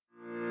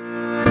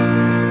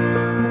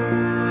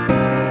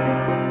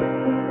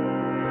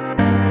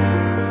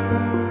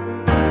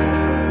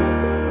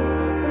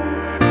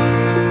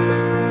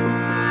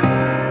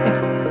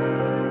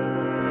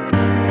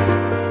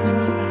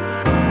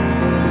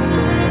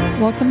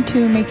Welcome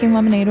to Making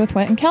Lemonade with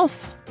Whit and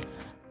Kels.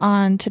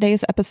 On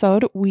today's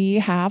episode, we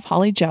have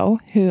Holly Jo,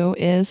 who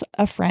is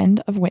a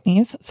friend of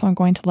Whitney's, so I'm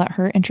going to let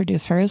her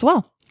introduce her as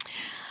well.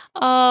 Oh,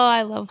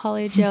 I love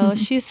Holly Jo.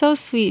 She's so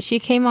sweet. She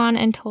came on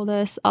and told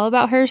us all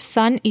about her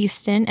son,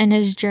 Easton, and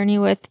his journey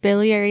with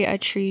biliary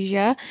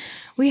atresia.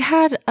 We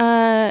had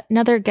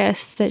another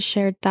guest that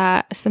shared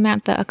that,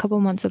 Samantha, a couple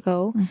months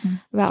ago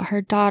about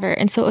her daughter.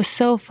 And so it was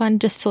so fun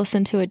just to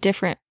listen to a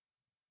different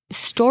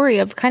story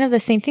of kind of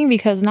the same thing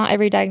because not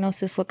every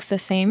diagnosis looks the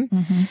same.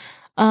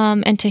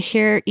 And to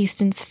hear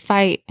Easton's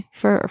fight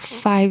for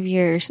 5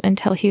 years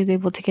until he was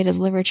able to get his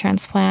liver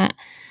transplant.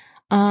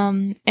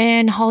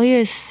 And Holly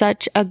is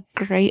such a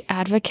great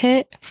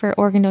advocate for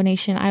organ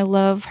donation. I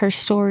love her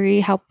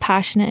story, how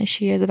passionate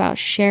she is about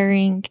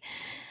sharing,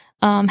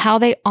 how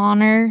they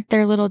honor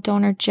their little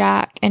donor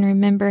Jack and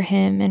remember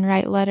him and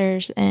write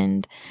letters.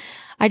 And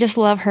I just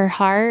love her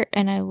heart,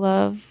 and I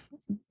love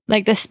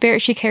like the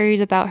spirit she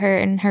carries about her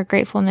and her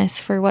gratefulness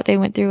for what they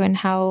went through and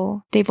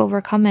how they've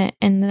overcome it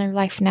in their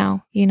life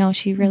now. You know,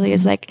 she really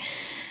is like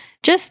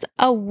just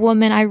a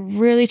woman I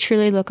really,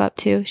 truly look up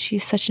to.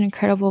 She's such an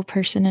incredible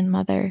person and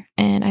mother,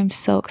 and I'm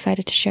so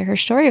excited to share her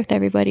story with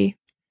everybody.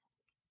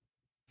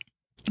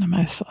 Am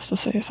I supposed to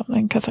say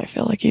something? Because I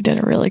feel like you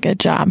did a really good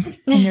job,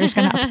 and you're just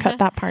going to have to cut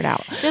that part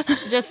out.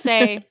 Just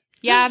say,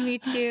 yeah, me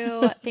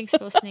too. Thanks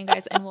for listening,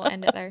 guys, and we'll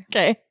end it there.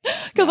 Okay.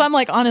 Because I'm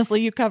like, honestly,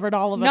 you covered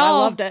all of it. No, I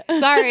loved it.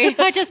 Sorry.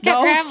 I just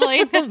kept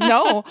rambling.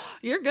 No,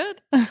 you're good.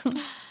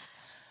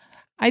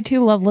 I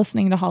too love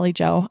listening to Holly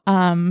Jo.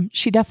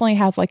 She definitely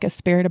has like a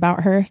spirit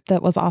about her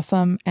that was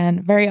awesome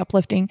and very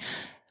uplifting.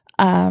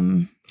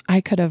 I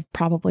could have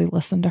probably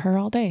listened to her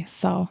all day.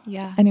 So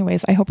yeah.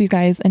 Anyways, I hope you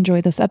guys enjoy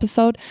this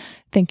episode.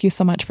 Thank you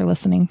so much for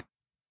listening.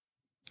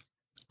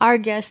 Our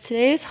guest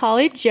today is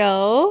Holly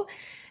Jo,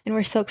 and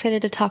we're so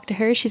excited to talk to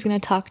her. She's going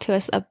to talk to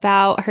us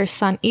about her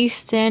son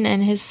Easton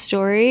and his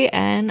story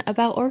and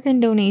about organ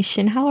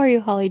donation. How are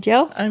you, Holly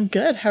Jo? I'm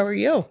good. How are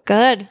you?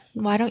 Good.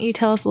 Why don't you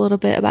tell us a little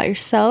bit about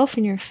yourself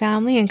and your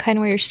family and kind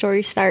of where your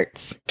story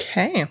starts?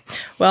 Okay.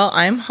 Well,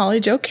 I'm Holly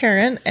Jo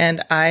Karen,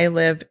 and I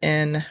live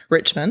in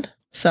Richmond.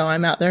 So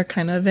I'm out there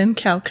kind of in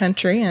cow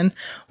country, and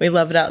we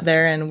love it out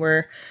there, and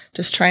we're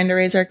just trying to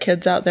raise our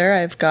kids out there.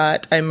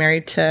 I'm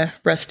married to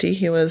Rusty.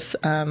 He was,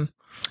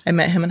 I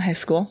met him in high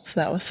school, so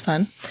that was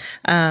fun.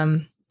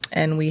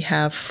 And we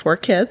have 4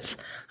 kids.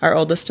 Our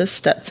oldest is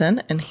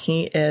Stetson, and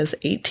he is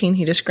 18.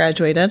 He just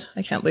graduated.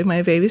 I can't believe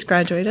my baby's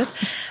graduated.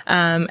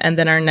 And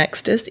then our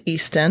next is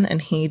Easton,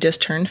 and he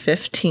just turned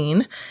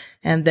 15.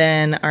 And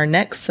then our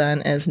next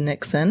son is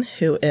Nixon,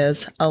 who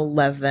is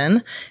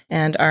 11.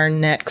 And our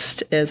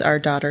next is our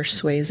daughter,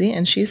 Swayze,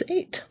 and she's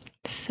 8.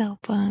 So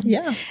fun.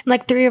 Yeah.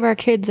 Like 3 of our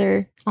kids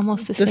are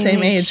almost the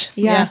same age.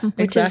 Yeah,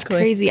 which exactly. is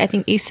crazy. I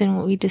think Easton,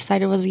 what we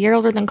decided, was a year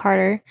older than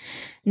Carter.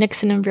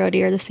 Nixon and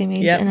Brody are the same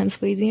age. Yep. And then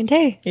Swayze and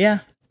Tay.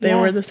 Yeah, they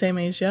were the same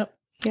age. Yep.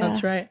 Yeah.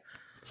 That's right.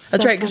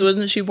 That's right, because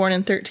wasn't she born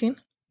in 13?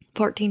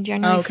 14,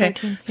 January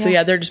 14. Yeah. So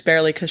yeah, they're just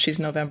barely, because she's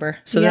November.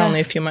 So they're only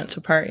a few months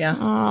apart. Yeah.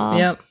 Oh,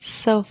 yep.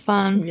 So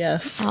fun.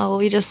 Yes. Oh, well,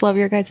 we just love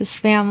your guys'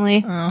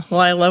 family. Oh,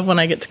 well, I love when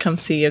I get to come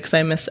see you, because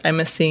I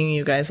miss seeing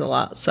you guys a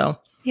lot. So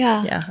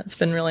yeah, it's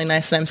been really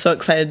nice, and I'm so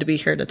excited to be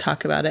here to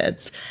talk about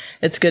it.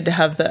 It's good to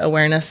have the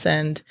awareness,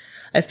 and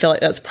I feel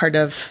like that's part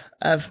of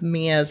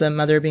me as a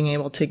mother being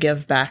able to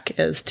give back,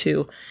 is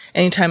to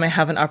anytime I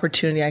have an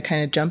opportunity, I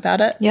kind of jump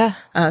at it. Yeah.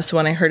 So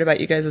when I heard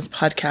about you guys'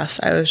 podcast,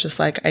 I was just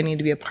like, I need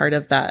to be a part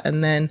of that.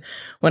 And then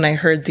when I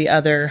heard the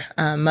other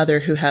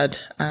mother who had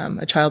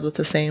a child with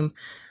the same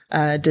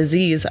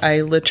disease,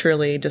 I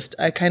literally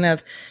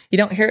you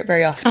don't hear it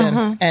very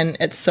often. And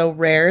it's so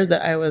rare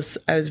that I was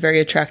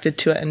very attracted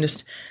to it and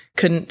just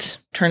couldn't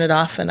turn it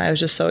off. And I was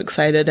just so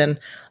excited. And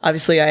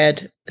obviously I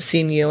had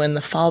seen you in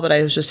the fall, but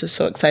I was just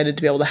so excited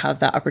to be able to have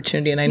that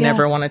opportunity. And I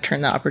never want to turn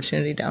that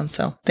opportunity down.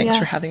 So thanks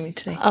for having me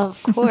today.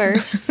 Of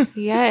course.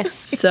 Yes.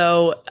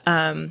 So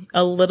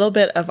a little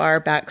bit of our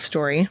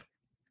backstory.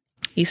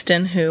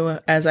 Easton, who,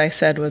 as I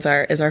said, is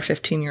our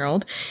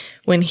 15-year-old.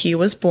 When he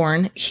was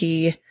born,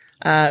 he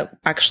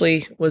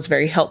actually was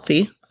very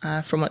healthy,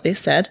 from what they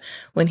said.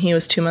 When he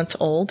was 2 months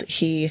old,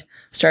 he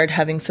started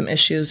having some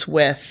issues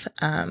with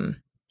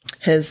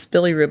his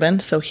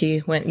bilirubin, so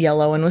he went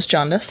yellow and was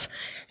jaundice.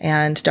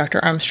 And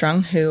Dr.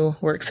 Armstrong, who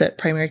works at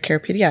Primary Care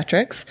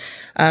Pediatrics,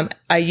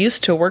 I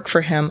used to work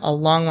for him a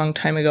long, long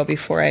time ago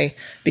before I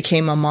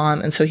became a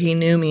mom, and so he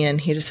knew me, and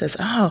he just says,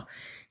 "Oh,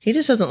 he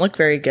just doesn't look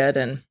very good."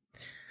 And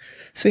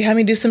so he had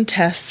me do some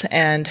tests,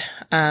 and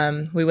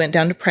we went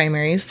down to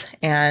primaries,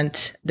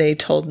 and they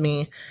told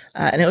me,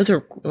 and it was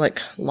a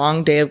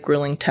long day of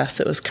grueling tests.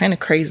 It was kind of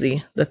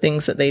crazy, the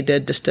things that they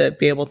did just to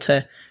be able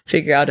to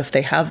figure out if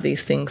they have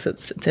these things.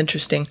 It's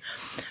interesting.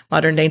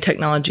 Modern day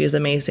technology is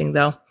amazing,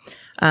 though.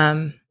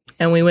 And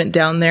we went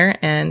down there,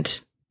 and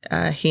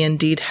he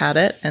indeed had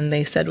it, and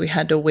they said we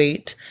had to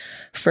wait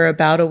for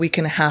about a week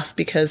and a half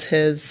because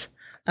his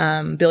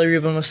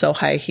bilirubin was so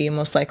high, he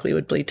most likely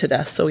would bleed to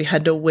death. So we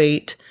had to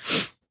wait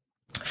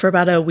for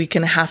about a week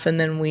and a half, and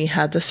then we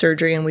had the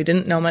surgery, and we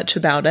didn't know much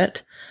about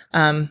it.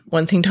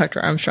 One thing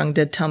Dr. Armstrong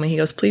did tell me, he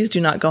goes, please do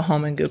not go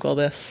home and Google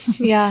this.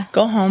 Yeah.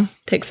 Go home,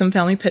 take some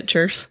family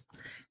pictures,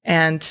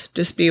 and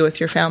just be with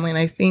your family. And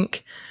I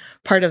think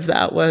part of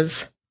that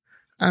was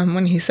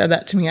when he said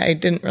that to me, I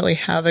didn't really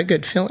have a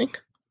good feeling,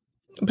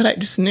 but I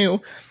just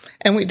knew.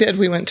 And we did.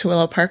 We went to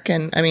Mack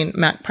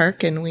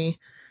Park, and we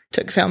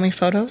took family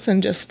photos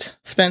and just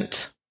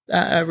spent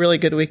a really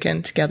good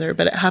weekend together.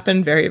 But it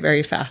happened very,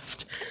 very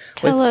fast.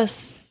 Tell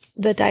us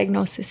the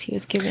diagnosis he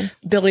was given.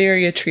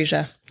 Biliary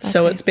atresia. Okay.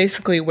 So it's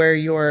basically where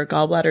your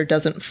gallbladder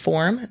doesn't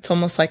form. It's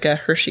almost like a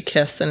Hershey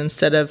kiss. And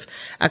instead of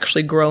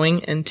actually growing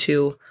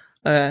into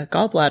a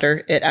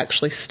gallbladder, it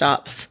actually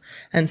stops.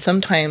 And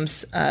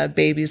sometimes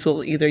babies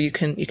will either you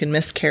can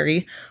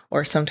miscarry,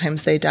 or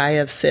sometimes they die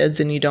of SIDS,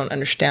 and you don't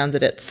understand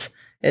that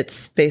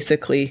it's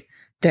basically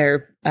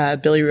their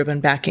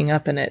bilirubin backing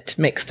up, and it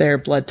makes their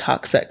blood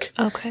toxic.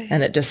 Okay.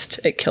 And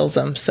it kills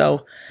them.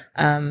 So,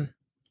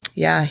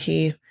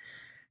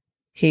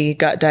 he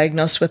got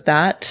diagnosed with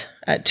that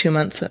at 2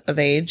 months of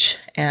age,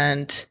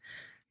 and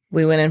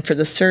we went in for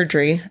the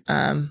surgery.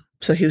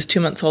 So he was 2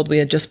 months old. We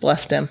had just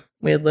blessed him.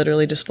 We had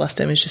literally just blessed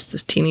him. He's just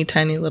this teeny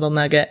tiny little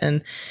nugget.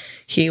 And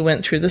he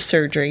went through the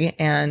surgery,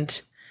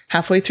 and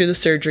halfway through the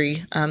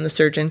surgery, the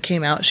surgeon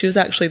came out. She was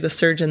actually the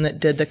surgeon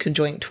that did the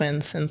conjoint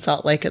twins in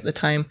Salt Lake at the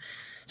time.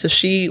 So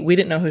we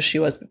didn't know who she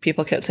was, but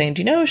people kept saying,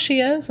 do you know who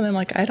she is? And I'm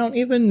like, I don't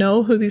even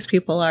know who these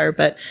people are.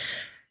 But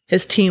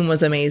his team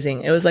was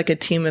amazing. It was like a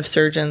team of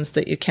surgeons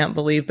that you can't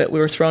believe, but we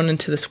were thrown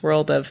into this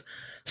world of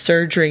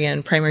surgery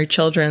and primary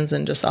children's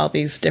and just all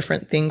these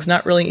different things,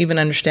 not really even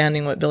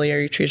understanding what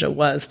biliary atresia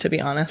was, to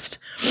be honest,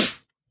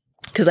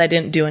 because I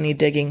didn't do any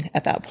digging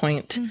at that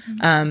point.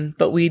 Mm-hmm.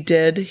 But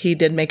he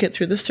did make it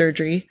through the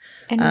surgery.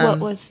 And what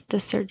was the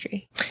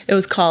surgery? It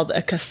was called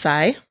a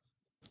Kasai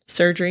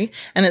surgery.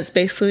 And it's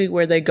basically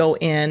where they go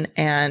in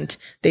and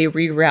they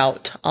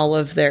reroute all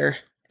of their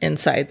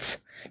insides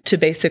to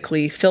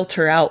basically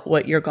filter out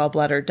what your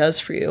gallbladder does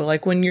for you.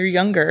 Like when you're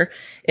younger,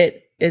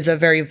 it is a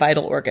very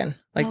vital organ.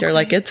 Like they're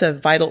like, it's a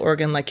vital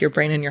organ like your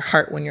brain and your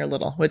heart when you're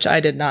little, which I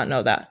did not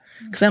know that.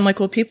 Because I'm like,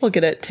 well, people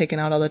get it taken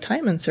out all the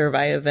time and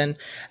survive. And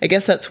I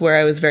guess that's where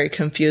I was very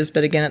confused.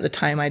 But again, at the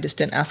time, I just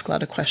didn't ask a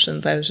lot of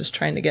questions. I was just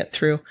trying to get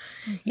through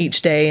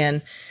each day.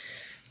 And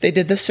they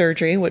did the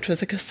surgery, which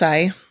was a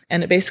Kasai,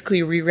 and it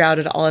basically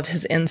rerouted all of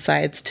his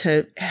insides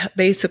to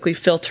basically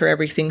filter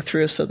everything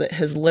through so that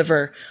his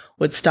liver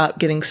would stop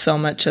getting so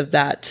much of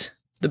that,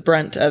 the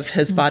brunt of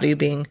his body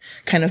being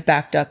kind of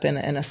backed up in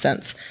a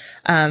sense.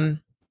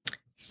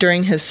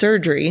 During his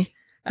surgery,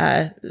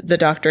 the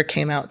doctor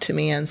came out to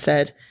me and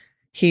said,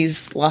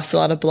 he's lost a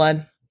lot of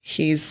blood.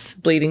 He's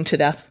bleeding to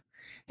death.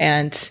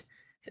 And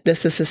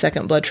this is his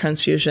second blood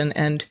transfusion.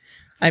 And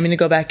I'm going to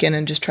go back in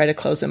and just try to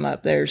close him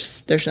up.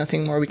 There's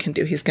nothing more we can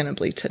do. He's going to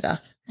bleed to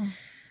death.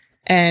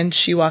 And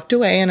she walked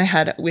away, and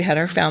we had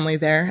our family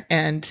there,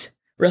 and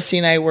Rusty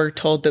and I were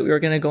told that we were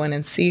going to go in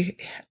and see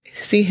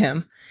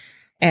him.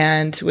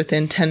 And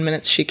within 10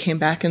 minutes, she came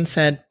back and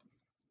said,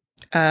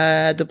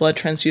 the blood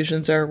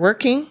transfusions are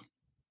working.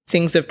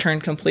 Things have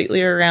turned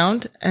completely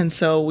around. And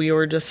so we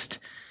were just,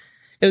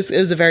 it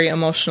was a very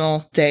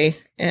emotional day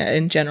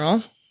in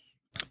general.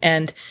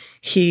 And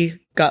he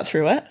got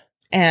through it,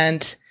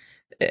 and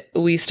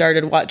we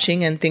started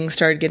watching, and things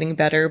started getting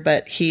better.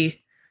 But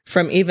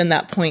from even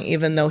that point,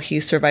 even though he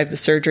survived the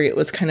surgery, it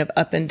was kind of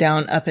up and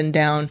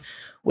down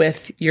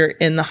with you're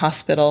in the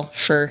hospital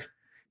for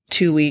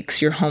 2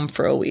 weeks, you're home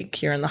for a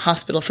week, you're in the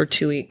hospital for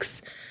 2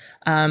 weeks.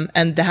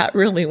 And that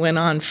really went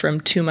on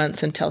from 2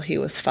 months until he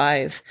was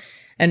 5.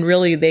 And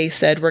really, they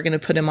said, we're going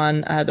to put him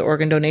on the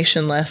organ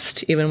donation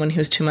list, even when he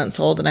was 2 months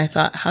old. And I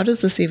thought, how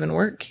does this even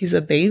work? He's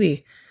a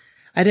baby.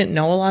 I didn't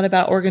know a lot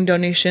about organ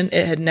donation.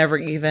 It had never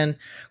even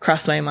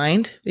crossed my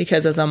mind,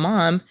 because as a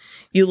mom,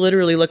 you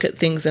literally look at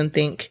things and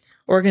think,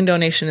 organ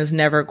donation is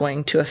never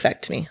going to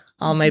affect me.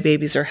 All my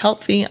babies are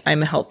healthy.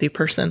 I'm a healthy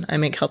person. I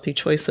make healthy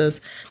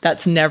choices.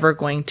 That's never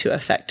going to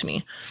affect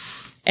me.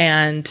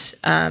 And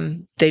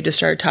they just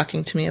started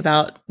talking to me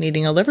about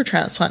needing a liver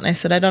transplant. And I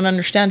said, I don't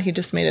understand. He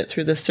just made it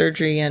through the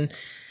surgery.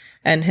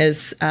 And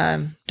his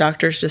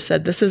doctors just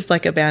said, this is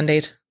like a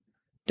Band-Aid.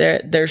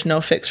 There's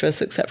no fix for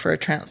this except for a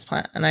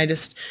transplant. And I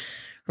just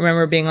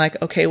remember being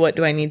like, okay, what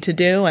do I need to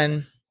do?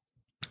 And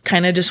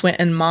kind of just went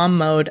in mom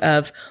mode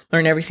of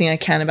learn everything I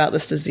can about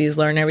this disease,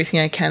 learn everything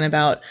I can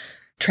about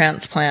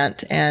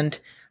transplant. And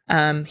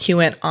he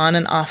went on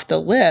and off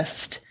the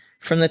list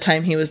from the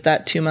time he was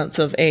that 2 months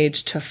of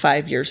age to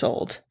 5 years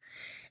old.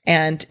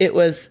 And it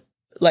was,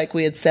 like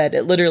we had said,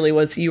 it literally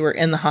was you were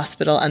in the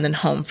hospital and then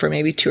home for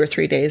maybe 2 or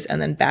 3 days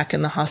and then back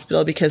in the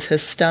hospital, because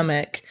his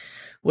stomach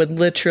would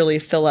literally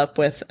fill up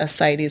with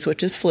ascites,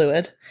 which is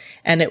fluid,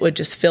 and it would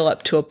just fill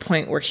up to a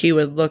point where he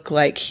would look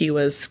like he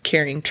was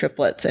carrying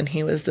triplets, and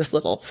he was this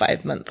little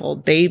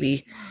 5-month-old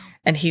baby,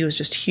 and he was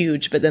just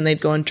huge. But then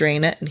they'd go and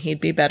drain it and he'd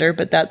be better.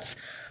 But that's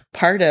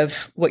part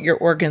of what your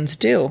organs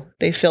do.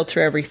 They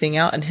filter everything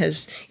out, and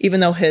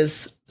even though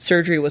his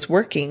surgery was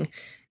working,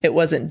 it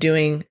wasn't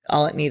doing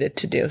all it needed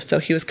to do. So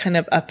he was kind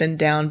of up and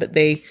down, but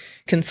they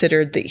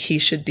considered that he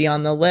should be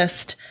on the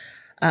list.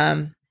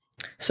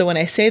 So when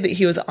I say that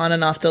he was on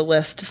and off the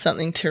list,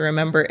 something to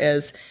remember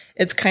is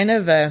it's kind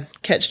of a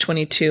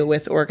catch-22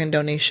 with organ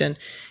donation.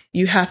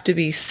 You have to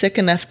be sick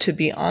enough to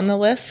be on the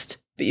list,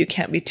 but you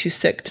can't be too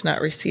sick to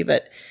not receive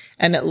it.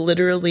 And it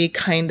literally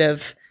kind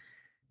of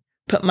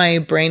put my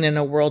brain in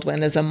a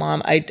whirlwind as a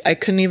mom. I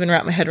couldn't even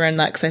wrap my head around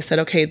that because I said,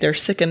 okay, they're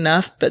sick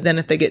enough, but then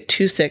if they get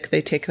too sick,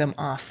 they take them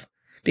off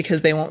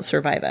because they won't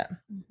survive it.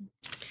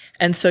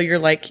 And so you're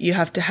like, you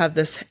have to have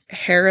this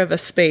hair of a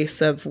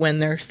space of when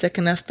they're sick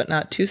enough, but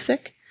not too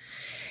sick.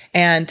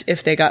 And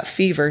if they got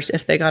fevers,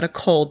 if they got a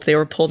cold, they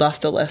were pulled off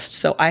the list.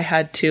 So I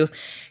had to,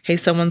 hey,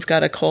 someone's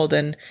got a cold,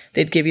 and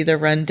they'd give you the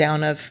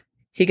rundown of,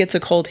 he gets a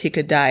cold, he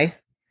could die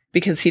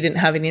because he didn't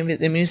have any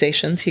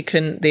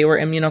immunizations. They were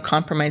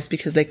immunocompromised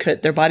because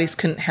their bodies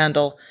couldn't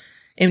handle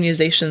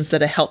immunizations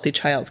that a healthy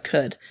child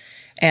could.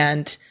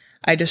 And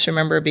I just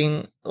remember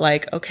being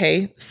like,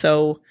 okay,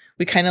 so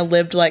we kind of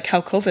lived like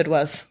how COVID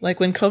was. Like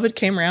when COVID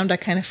came around, I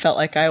kind of felt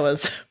like I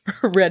was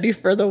ready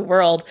for the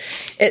world.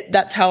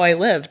 That's how I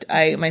lived.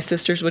 My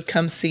sisters would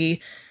come see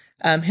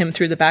him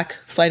through the back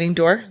sliding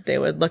door. They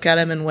would look at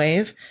him and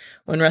wave.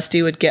 When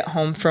Rusty would get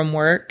home from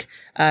work,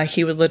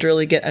 he would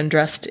literally get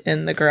undressed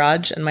in the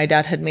garage, and my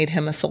dad had made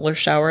him a solar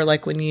shower.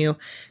 Like when you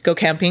go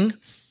camping,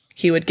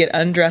 he would get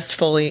undressed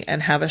fully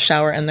and have a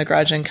shower in the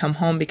garage and come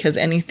home because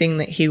anything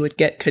that he would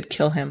get could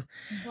kill him.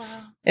 Wow.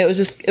 It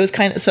was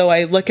kind of, so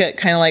I look at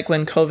kind of like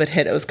when COVID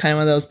hit, it was kind of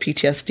one of those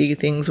PTSD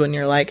things when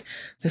you're like,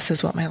 this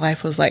is what my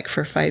life was like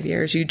for 5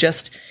 years. You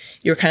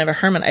were kind of a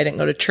hermit. I didn't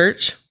go to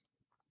church.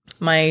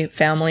 My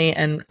family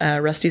and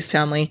Rusty's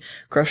family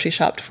grocery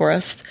shopped for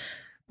us.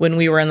 When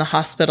we were in the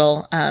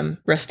hospital,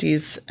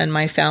 Rusty's and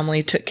my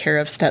family took care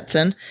of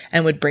Stetson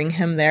and would bring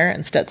him there,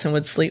 and Stetson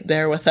would sleep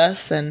there with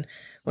us. And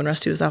when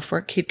Rusty was off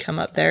work, he'd come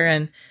up there.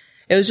 And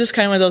it was just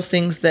kind of one of those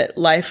things that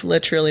life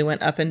literally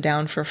went up and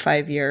down for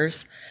 5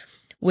 years.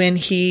 When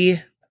he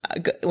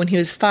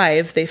was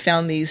 5, they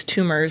found these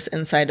tumors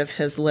inside of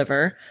his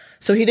liver.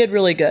 So he did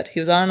really good.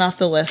 He was on and off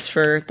the list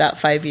for that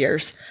 5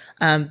 years.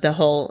 The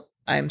whole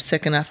I'm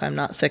sick enough, I'm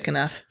not sick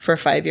enough for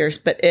 5 years.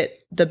 But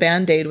the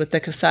Band-Aid with the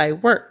Kasai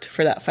worked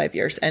for that 5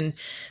 years. And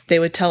they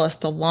would tell us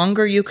the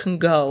longer you can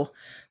go,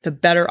 the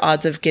better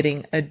odds of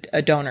getting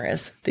a donor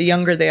is. The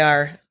younger they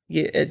are,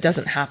 it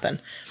doesn't happen,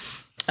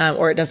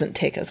 or it doesn't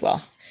take as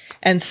well.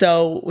 And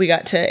so we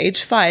got to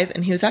age 5,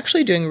 and he was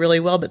actually doing really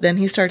well, but then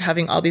he started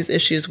having all these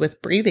issues with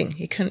breathing.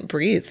 He couldn't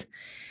breathe.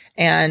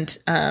 And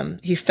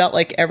he felt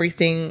like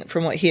everything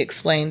from what he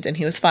explained, and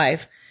he was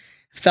 5,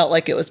 felt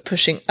like it was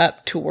pushing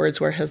up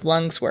towards where his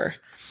lungs were.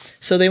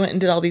 So they went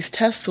and did all these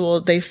tests. Well,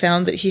 they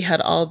found that he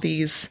had all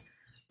these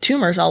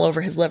tumors all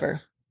over his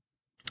liver.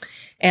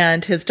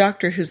 And his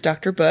doctor, who's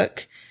Dr.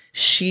 Book,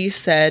 she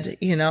said,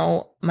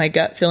 my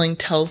gut feeling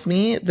tells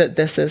me that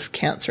this is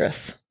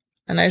cancerous.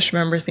 And I just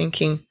remember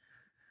thinking,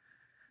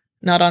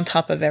 not on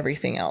top of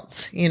everything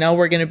else.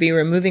 We're going to be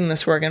removing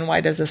this organ. Why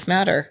does this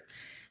matter?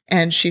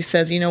 And she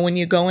says, when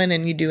you go in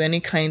and you do any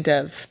kind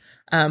of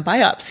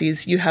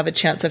biopsies, you have a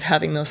chance of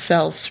having those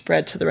cells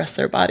spread to the rest of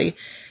their body.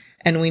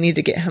 And we need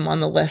to get him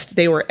on the list.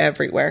 They were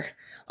everywhere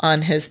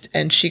on his,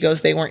 and she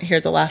goes, they weren't here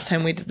the last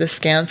time we did the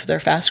scan, so they're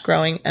fast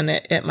growing, and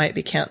it might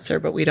be cancer,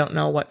 but we don't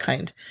know what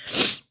kind.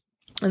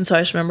 And so I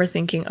just remember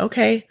thinking,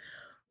 okay,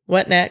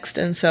 what next?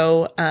 And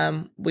so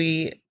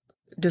we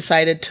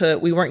decided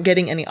we weren't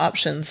getting any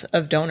options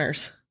of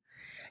donors.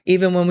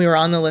 Even when we were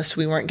on the list,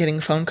 we weren't getting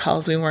phone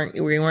calls. We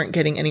weren't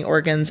getting any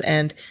organs.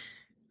 And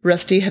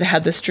Rusty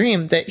had this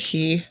dream that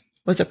he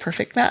was a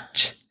perfect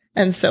match.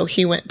 And so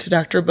he went to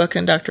Dr. Book,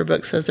 and Dr.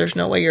 Book says, there's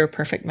no way you're a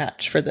perfect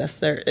match for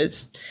this.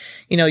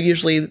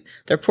 Usually the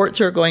reports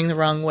are going the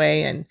wrong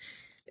way, and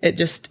it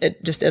just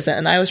isn't.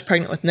 And I was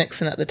pregnant with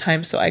Nixon at the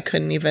time, so I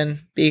couldn't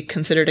even be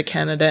considered a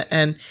candidate.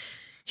 And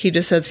he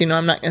just says,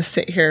 I'm not going to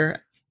sit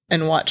here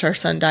and watch our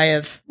son die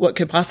of what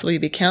could possibly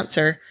be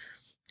cancer.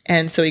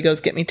 And so he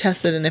goes, get me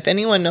tested. And if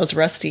anyone knows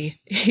Rusty,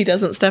 he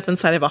doesn't step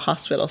inside of a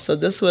hospital. So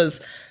this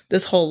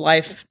whole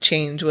life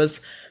change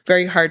was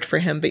very hard for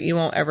him, but you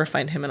won't ever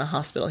find him in a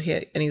hospital.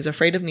 And he's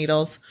afraid of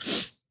needles.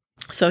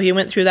 So he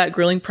went through that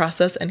grueling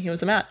process, and he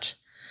was a match.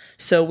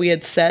 So we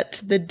had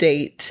set the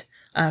date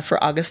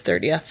for August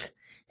 30th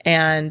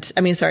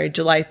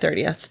July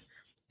 30th.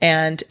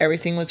 And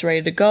everything was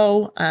ready to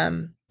go.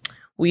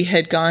 We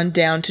had gone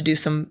down to do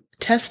some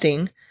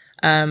testing,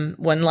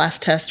 one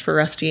last test for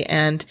Rusty,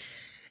 and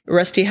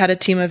Rusty had a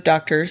team of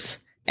doctors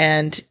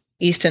and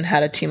Easton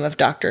had a team of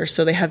doctors.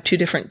 So they have 2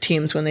 different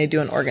teams when they do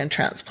an organ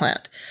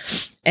transplant.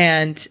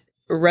 And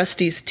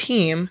Rusty's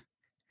team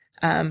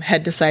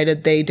had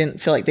decided they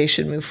didn't feel like they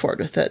should move forward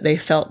with it. They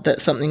felt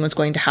that something was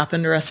going to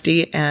happen to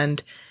Rusty,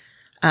 and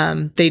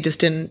they just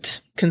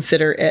didn't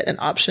consider it an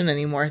option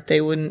anymore.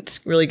 They wouldn't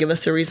really give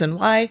us a reason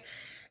why.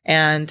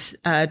 And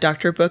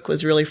Dr. Book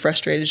was really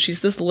frustrated.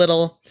 She's this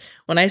little,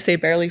 when I say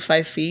barely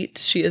 5 feet,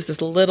 she is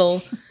this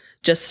little,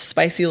 just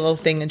spicy little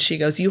thing. And she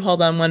goes, you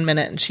hold on 1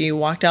 minute. And she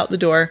walked out the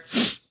door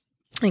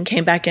and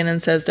came back in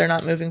and says, they're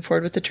not moving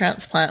forward with the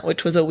transplant,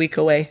 which was a week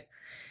away.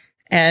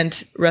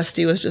 And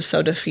Rusty was just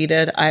so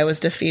defeated. I was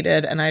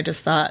defeated. And I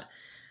just thought,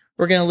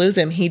 we're going to lose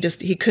him. He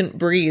couldn't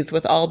breathe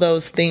with all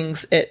those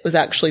things. It was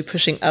actually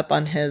pushing up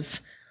on his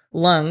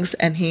lungs,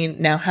 and he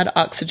now had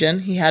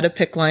oxygen. He had a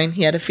PICC line.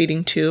 He had a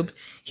feeding tube.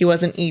 He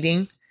wasn't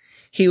eating.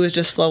 He was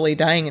just slowly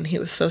dying, and he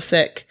was so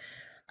sick.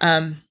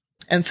 And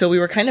so we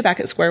were kind of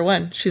back at square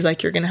one. She's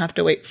like, you're going to have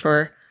to wait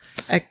for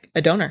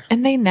a donor.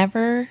 And they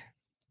never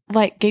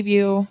like gave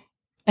you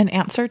an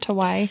answer to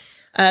why?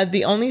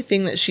 The only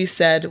thing that she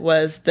said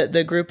was that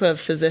the group of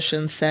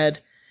physicians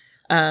said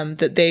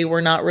that they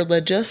were not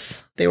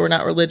religious. They were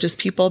not religious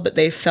people, but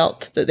they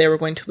felt that they were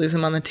going to lose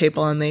him on the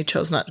table, and they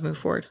chose not to move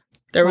forward.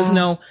 There was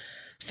no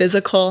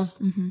physical.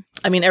 Mm-hmm.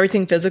 I mean,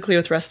 everything physically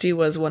with Rusty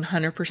was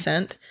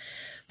 100%.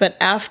 But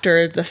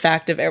after the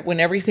fact of when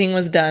everything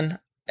was done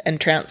and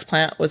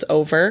transplant was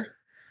over,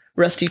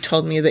 Rusty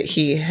told me that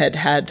he had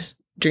had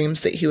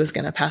dreams that he was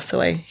going to pass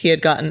away. He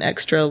had gotten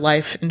extra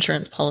life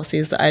insurance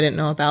policies that I didn't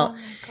know about. Oh my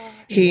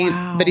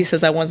God. But he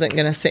says, I wasn't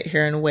going to sit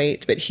here and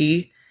wait. But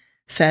he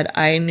said,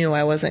 I knew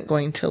I wasn't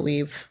going to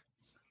leave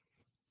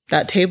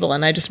that table.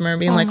 And I just remember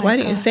being like, why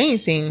didn't you say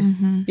anything?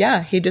 Mm-hmm.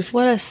 Yeah, he just...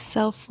 What a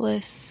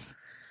selfless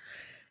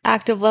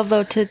act of love,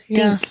 though, to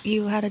think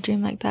you had a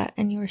dream like that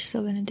and you were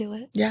still going to do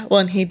it. Yeah, well,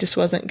 and he just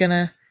wasn't going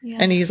to... Yeah.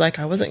 And he's like,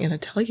 I wasn't going to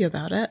tell you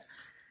about it.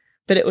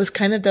 But it was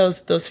kind of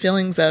those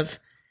feelings of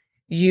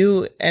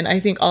you, and I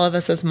think all of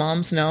us as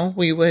moms know,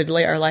 we would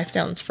lay our life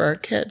down for our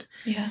kid.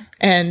 Yeah.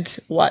 And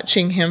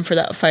watching him for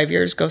that 5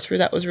 years go through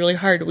that was really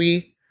hard.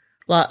 We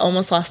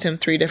almost lost him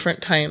 3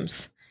 different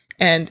times.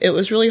 And it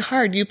was really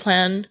hard. You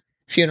plan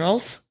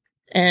funerals,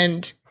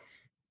 and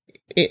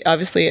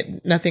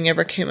nothing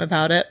ever came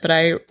about it. But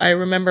I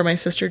remember my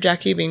sister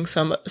Jackie being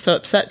so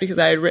upset because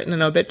I had written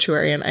an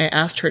obituary, and I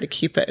asked her to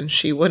keep it, and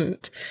she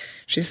wouldn't.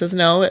 She says,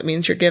 no, it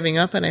means you're giving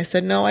up. And I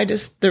said, no,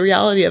 the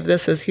reality of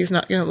this is he's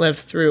not going to live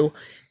through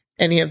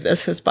any of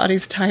this. His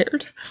body's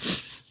tired.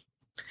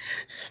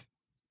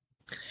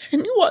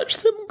 And you watch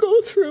them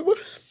go through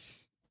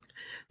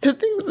the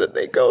things that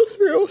they go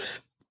through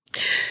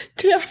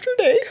day after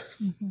day.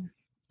 Mm-hmm.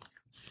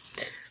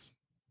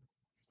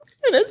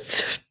 And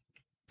it's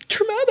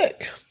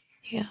traumatic.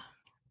 Yeah.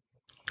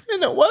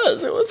 And it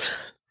was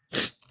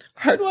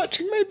hard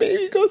watching my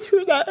baby go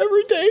through that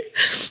every day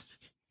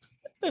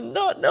and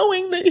not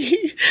knowing that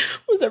he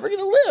was ever going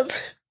to live.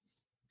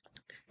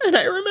 And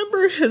I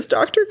remember his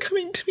doctor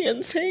coming to me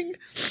and saying,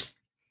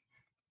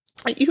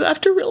 you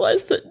have to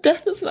realize that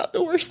death is not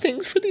the worst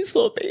thing for these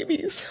little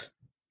babies.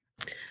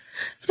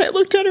 And I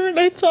looked at her and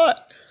I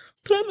thought,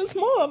 but I'm his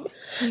mom.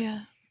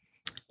 Yeah.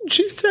 And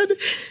she said,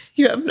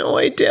 you have no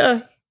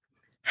idea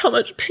how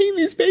much pain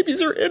these babies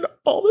are in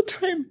all the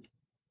time.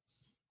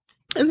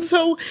 And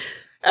so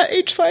at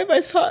age 5,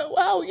 I thought,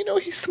 wow,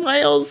 he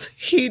smiles,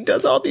 he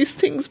does all these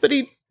things, but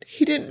he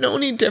didn't know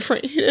any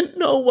different. He didn't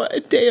know what a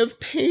day of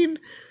pain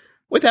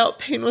without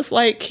pain was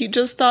like. He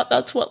just thought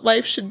that's what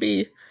life should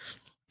be.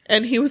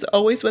 And he was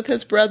always with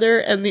his brother,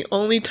 and the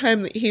only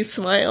time that he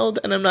smiled,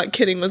 and I'm not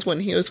kidding, was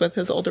when he was with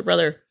his older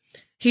brother.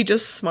 He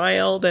just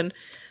smiled, and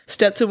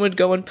Stetson would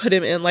go and put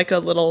him in like a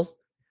little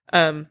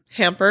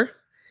hamper,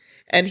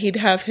 and he'd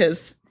have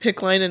his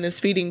PICC line and his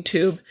feeding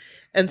tube,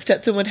 and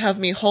Stetson would have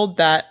me hold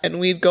that, and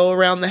we'd go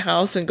around the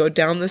house and go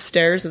down the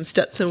stairs, and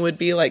Stetson would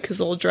be like his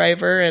little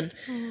driver,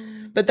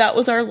 but that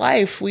was our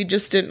life. We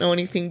just didn't know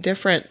anything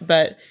different.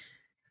 But,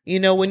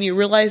 when you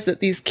realize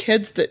that these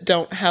kids that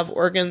don't have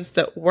organs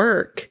that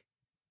work,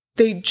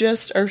 they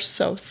just are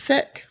so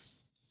sick.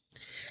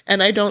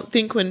 And I don't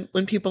think when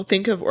people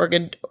think of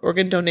organ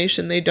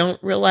donation, they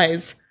don't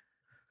realize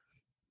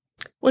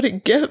what a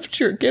gift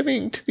you're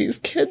giving to these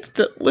kids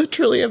that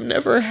literally have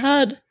never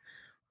had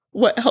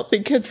what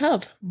healthy kids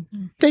have.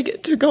 Mm-hmm. They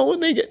get to go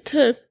and they get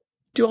to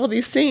do all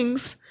these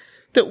things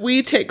that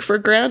we take for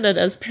granted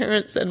as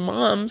parents and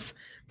moms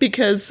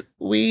because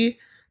we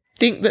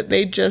think that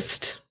they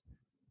just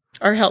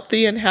are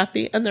healthy and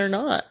happy, and they're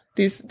not.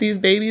 These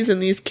babies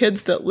and these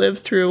kids that live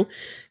through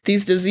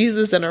these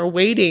diseases and are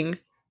waiting,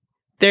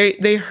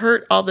 they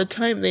hurt all the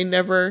time. They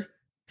never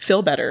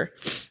feel better.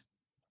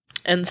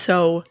 And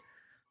so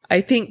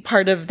I think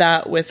part of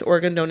that with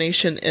organ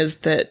donation is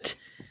that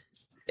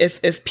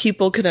if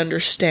people could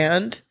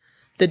understand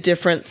the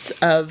difference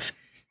of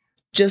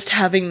just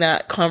having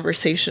that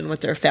conversation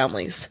with their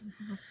families.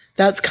 Mm-hmm.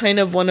 That's kind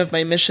of one of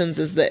my missions,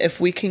 is that if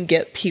we can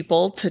get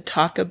people to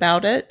talk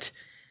about it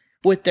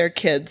with their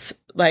kids.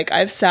 Like,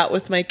 I've sat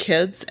with my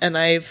kids and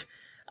I've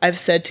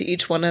said to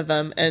each one of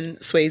them, and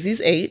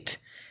Swayze's 8,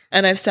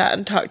 and I've sat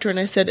and talked to her and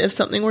I said, if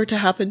something were to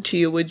happen to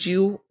you, would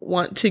you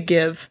want to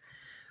give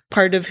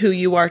part of who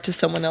you are to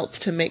someone else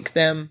to make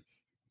them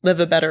live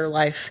a better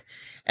life?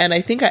 And I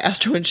think I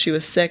asked her when she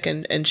was sick,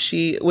 and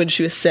when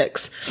she was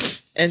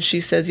 6, and she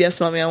says, yes,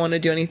 Mommy, I want to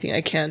do anything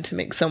I can to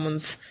make someone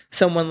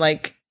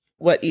like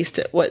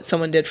what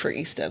someone did for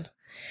Easton.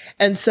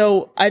 And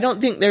so I don't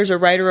think there's a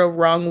right or a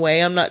wrong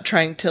way. I'm not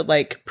trying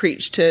to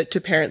preach to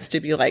parents to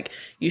be like,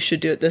 you should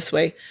do it this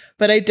way.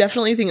 But I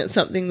definitely think it's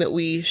something that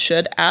we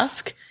should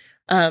ask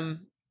the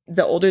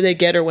older they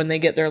get or when they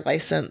get their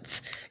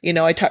license.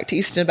 I talked to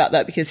Easton about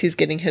that because he's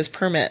getting his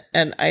permit.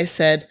 And I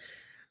said,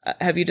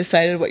 have you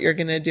decided what you're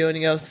going to do? And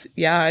he goes,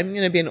 yeah, I'm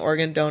going to be an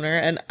organ donor.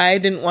 And I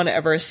didn't want to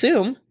ever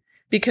assume,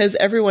 because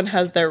everyone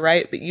has their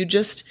right. But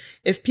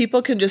if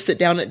people can just sit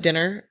down at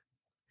dinner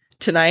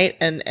tonight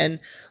and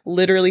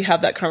literally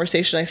have that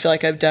conversation, I feel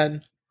like I've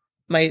done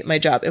my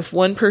job. If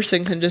one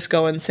person can just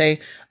go and say,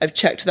 I've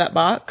checked that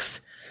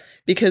box.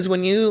 Because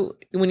when you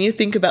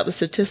think about the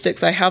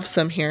statistics, I have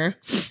some here,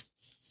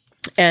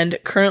 and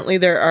currently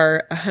there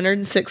are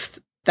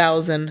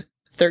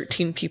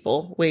 106,013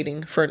 people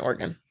waiting for an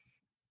organ.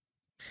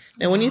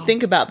 Now, when you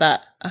think about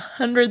that,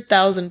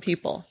 100,000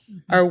 people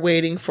are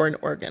waiting for an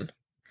organ.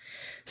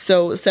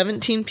 So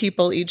 17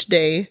 people each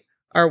day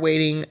are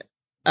waiting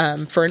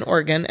for an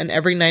organ, and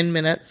every 9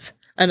 minutes,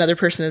 another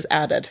person is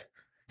added.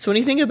 So when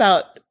you think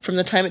about from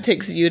the time it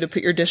takes you to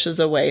put your dishes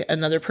away,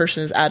 another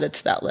person is added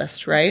to that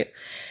list, right?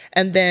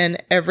 And then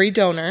every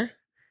donor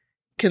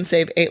can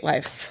save 8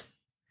 lives.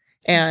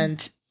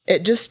 And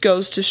it just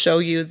goes to show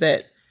you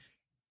that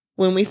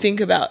when we think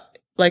about,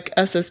 like,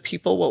 us as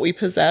people, what we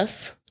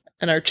possess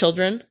and our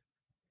children,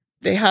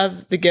 they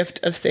have the gift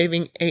of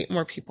saving 8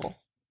 more people.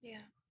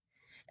 Yeah.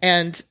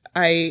 And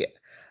I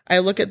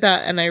look at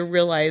that and I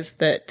realize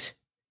that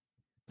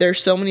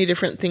there's so many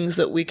different things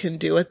that we can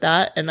do with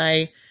that.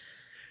 And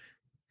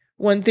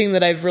one thing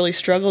that I've really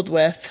struggled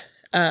with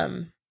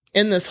in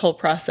this whole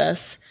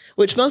process,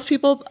 which most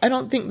people, I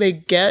don't think they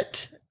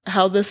get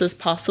how this is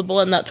possible,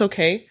 and that's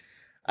okay.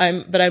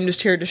 But I'm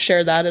just here to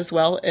share that as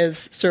well,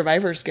 is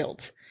survivor's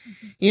guilt.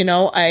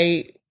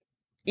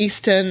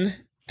 Easton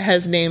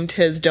has named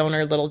his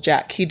donor Little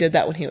Jack. He did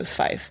that when he was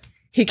 5.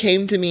 He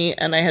came to me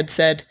and I had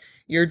said,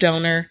 your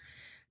donor.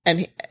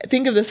 And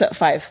think of this at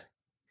 5.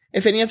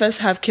 If any of us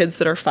have kids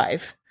that are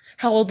 5,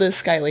 how old is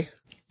Skylie?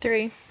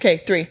 3. Okay,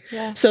 3.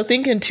 Yeah. So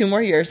think in 2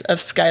 more years of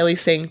Skylie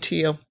saying to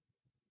you,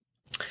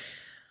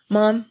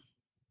 Mom,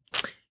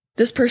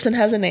 this person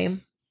has a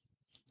name.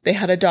 They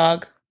had a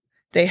dog.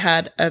 They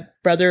had a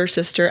brother or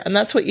sister. And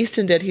that's what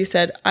Easton did. He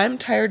said, I'm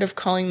tired of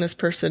calling this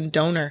person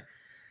donor.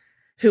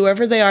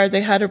 Whoever they are,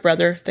 they had a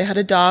brother. They had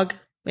a dog.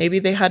 Maybe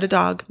they had a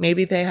dog.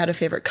 Maybe they had a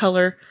favorite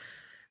color.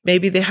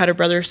 Maybe they had a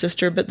brother or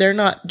sister, but they're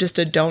not just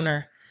a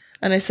donor.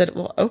 And I said,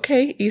 well,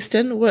 okay,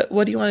 Easton,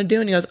 what do you want to do?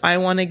 And he goes, I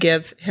want to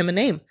give him a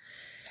name.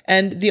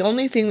 And the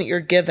only thing that you're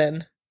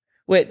given,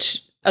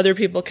 which other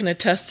people can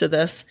attest to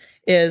this,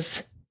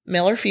 is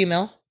male or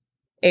female,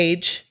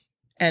 age,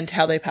 and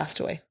how they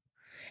passed away.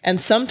 And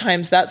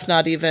sometimes that's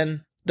not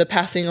even the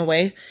passing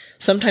away.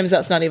 Sometimes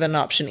that's not even an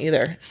option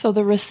either. So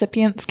the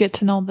recipients get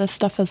to know this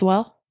stuff as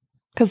well?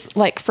 Because,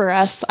 like, for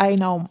us, I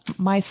know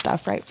my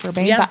stuff, right, for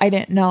Bane, but I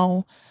didn't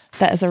know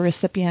that as a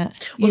recipient.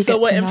 Well, so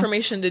what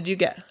information did you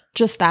get?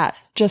 Just that.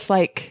 Just,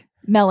 like,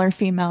 male or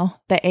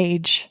female, the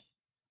age,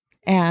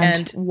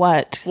 and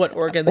what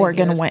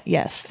organ went,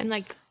 yes. And,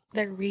 like,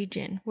 their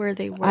region, where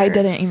they were. I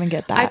didn't even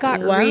get that. I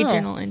got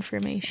regional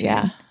information.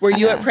 Yeah. Were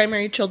you at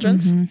Primary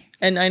Children's? Mm-hmm.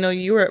 And I know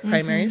you were at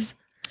Primaries.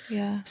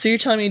 Yeah. So you're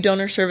telling me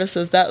donor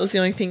services, that was the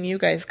only thing you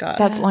guys got?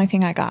 That's the only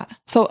thing I got.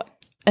 So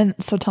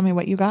tell me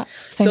what you got.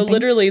 Same thing?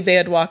 Literally they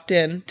had walked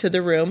in to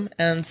the room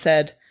and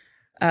said,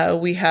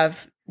 we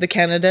have the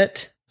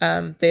candidate.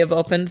 They have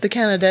opened the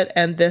candidate,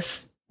 and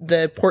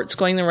the port's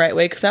going the right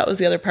way, because that was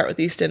the other part with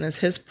Easton, is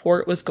his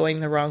port was going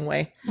the wrong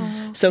way. Oh,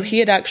 okay. So he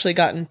had actually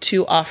gotten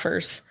 2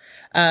 offers.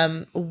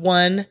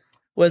 One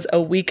was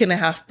a week and a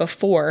half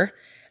before,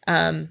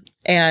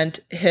 and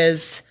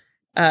his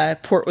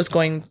port was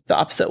going the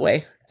opposite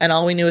way. And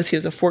all we knew is he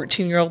was a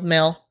 14-year-old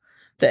male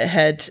that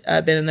had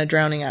been in a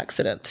drowning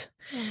accident.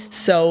 Oh.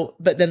 So,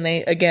 but then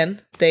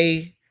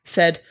they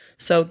said,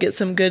 so get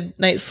some good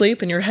night's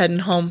sleep and you're heading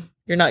home.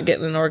 You're not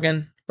getting an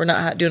organ. We're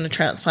not doing a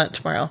transplant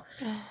tomorrow.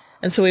 Oh.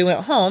 And so we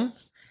went home.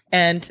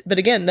 But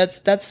again,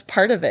 that's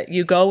part of it.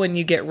 You go and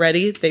you get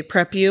ready. They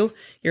prep you.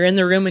 You're in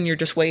the room and you're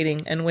just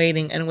waiting and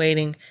waiting and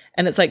waiting.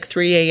 And it's like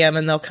 3 a.m.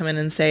 and they'll come in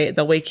and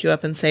they'll wake you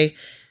up and say,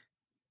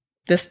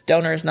 this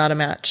donor is not a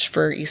match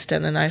for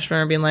Easton. And I just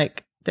remember being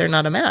like, they're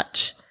not a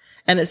match.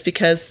 And it's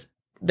because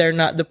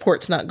the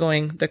port's not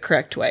going the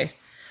correct way.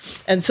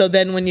 And so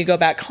then when you go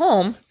back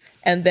home,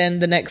 and then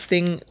the next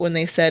thing when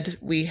they said,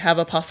 we have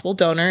a possible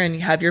donor and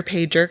you have your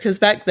pager, because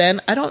back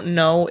then, I don't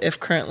know if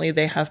currently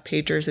they have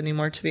pagers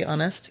anymore, to be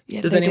honest.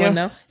 Yeah, does anyone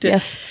know?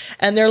 Yes.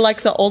 And they're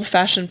like the old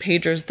fashioned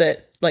pagers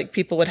that like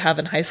people would have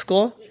in high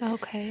school.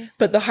 Okay.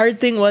 But the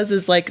hard thing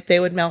is like they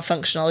would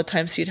malfunction all the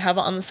time. So you'd have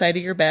it on the side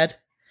of your bed.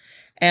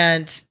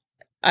 And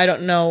I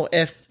don't know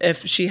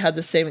if she had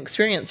the same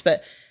experience,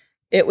 but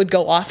it would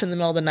go off in the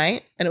middle of the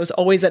night, and it was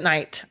always at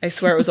night. I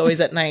swear it was always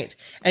at night.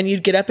 And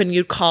you'd get up and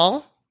you'd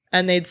call,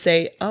 and they'd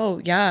say,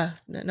 oh, yeah,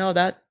 no,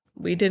 that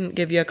we didn't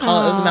give you a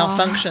call. It was a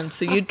malfunction.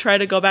 So you'd try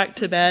to go back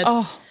to bed.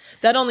 Oh.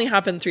 That only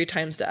happened 3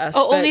 times to us.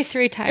 Oh, only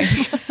 3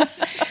 times.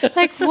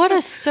 Like, what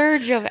a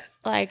surge of,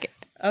 like,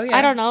 oh, yeah.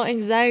 I don't know,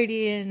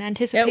 anxiety and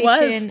anticipation. It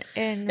was.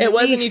 And it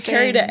was, and you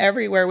carried it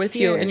everywhere with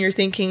you. And you're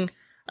thinking,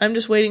 I'm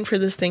just waiting for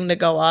this thing to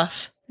go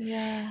off.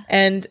 Yeah.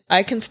 And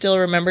I can still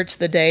remember to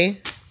the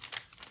day,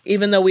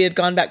 even though we had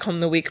gone back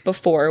home the week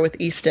before with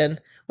Easton,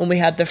 when we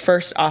had the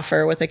first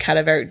offer with a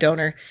cadaveric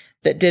donor,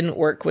 that didn't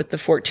work with the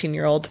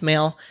 14-year-old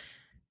male.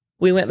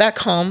 We went back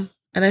home,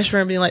 and I just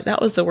remember being like,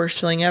 that was the worst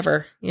feeling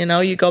ever. You know,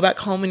 you go back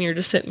home and you're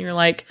just sitting, you're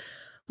like,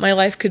 my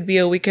life could be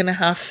a week and a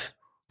half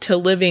to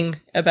living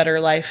a better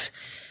life.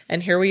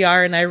 And here we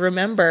are. And I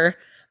remember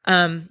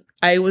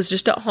I was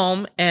just at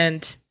home,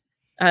 and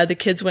the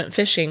kids went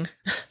fishing.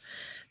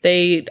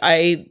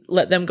 I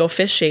let them go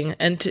fishing,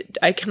 and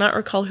I cannot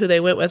recall who they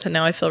went with, and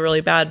now I feel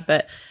really bad,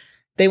 but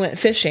they went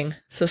fishing.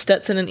 So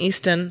Stetson and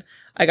Easton,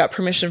 I got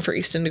permission for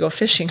Easton to go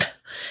fishing.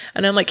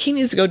 And I'm like, he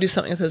needs to go do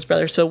something with his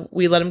brother. So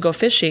we let him go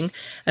fishing,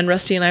 and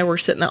Rusty and I were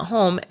sitting at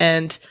home,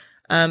 and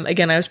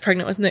again, I was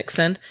pregnant with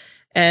Nixon,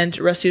 and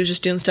Rusty was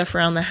just doing stuff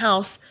around the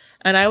house,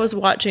 and I was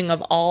watching,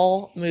 of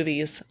all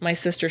movies, My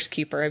Sister's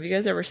Keeper. Have you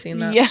guys ever seen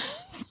that?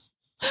 Yes.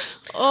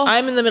 Oh.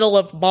 I'm in the middle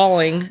of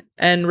bawling,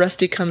 and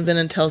Rusty comes in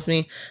and tells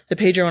me the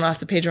pager went off.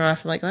 The pager went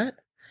off. I'm like, what?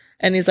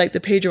 And he's like, the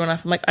pager went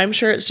off. I'm like, I'm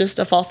sure it's just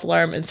a false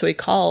alarm. And so he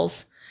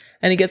calls,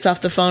 and he gets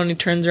off the phone, and he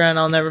turns around.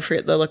 I'll never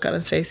forget the look on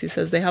his face. He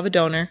says, they have a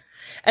donor.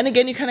 And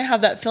again, you kind of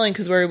have that feeling,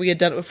 because where we had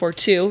done it before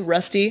too.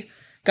 Rusty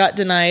got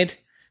denied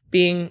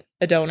being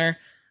a donor.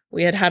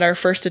 We had our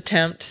first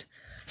attempt.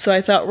 So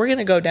I thought, we're going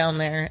to go down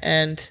there.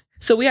 And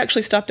so we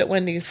actually stopped at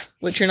Wendy's,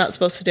 which you're not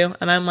supposed to do.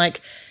 And I'm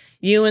like,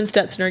 you and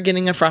Stetson are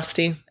getting a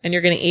Frosty, and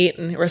you're going to eat.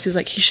 And Rusty's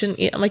like, he shouldn't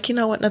eat. I'm like, you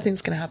know what?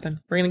 Nothing's going to happen.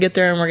 We're going to get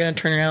there, and we're going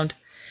to turn around.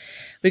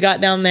 We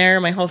got down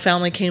there. My whole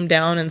family came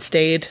down and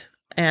stayed.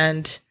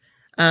 And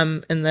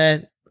in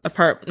the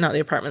not the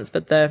apartments,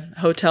 but the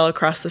hotel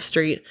across the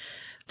street,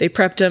 they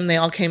prepped them. They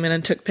all came in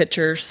and took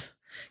pictures,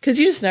 because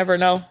you just never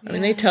know. I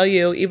mean, they tell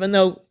you, even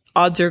though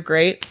odds are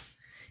great,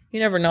 you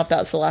never know if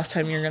that's the last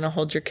time you're going to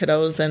hold your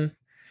kiddos. And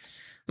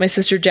my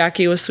sister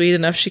Jackie was sweet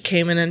enough. She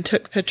came in and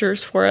took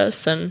pictures for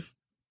us. And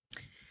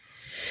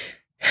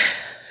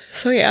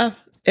so, yeah,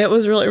 it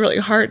was really, really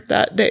hard.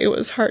 That day it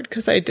was hard,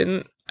 because I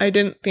didn't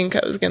think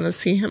I was going to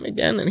see him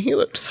again. And he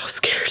looked so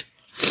scared.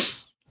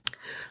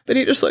 But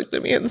he just looked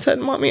at me and said,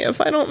 Mommy,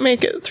 if I don't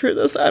make it through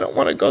this, I don't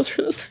want to go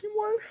through this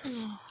anymore.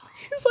 Oh.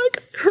 He's like,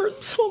 it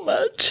hurts so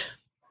much.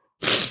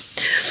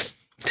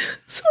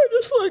 So I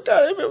just looked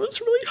at him. It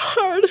was really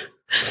hard.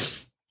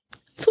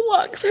 It's a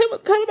lot, because I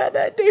haven't thought about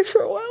that day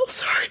for a while.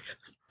 Sorry.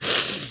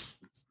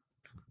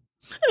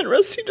 And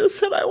Rusty just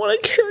said, I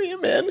want to carry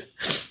him in.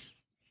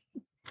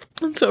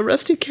 And so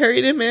Rusty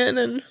carried him in,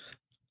 and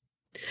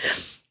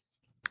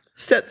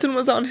Stetson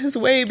was on his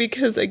way,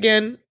 because,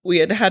 again, we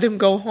had him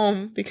go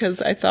home,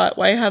 because I thought,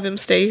 why have him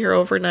stay here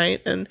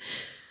overnight? And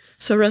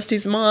so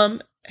Rusty's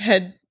mom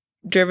had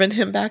driven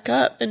him back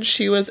up, and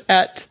she was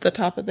at the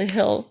top of the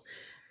hill,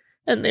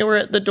 and they were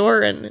at the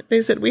door, and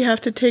they said, we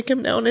have to take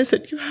him now. And I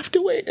said, you have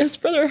to wait. His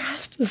brother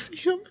has to see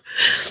him.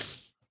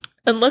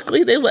 And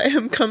luckily they let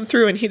him come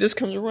through, and he just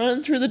comes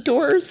running through the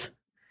doors.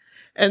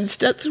 And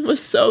Stetson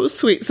was so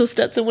sweet. So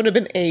Stetson would have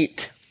been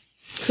 8.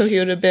 So he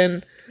would have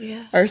been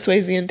our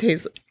Swayze and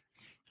Taze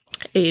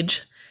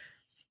age.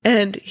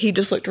 And he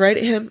just looked right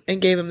at him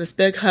and gave him this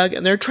big hug.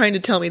 And they're trying to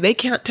tell me they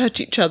can't touch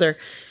each other.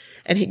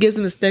 And he gives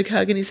him this big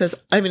hug, and he says,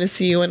 I'm going to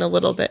see you in a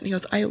little bit. And he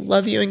goes, I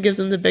love you, and gives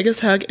him the biggest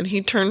hug. And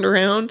he turned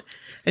around,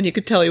 and you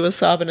could tell he was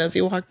sobbing as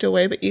he walked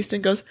away. But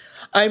Easton goes,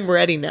 I'm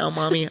ready now,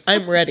 Mommy.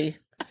 I'm ready.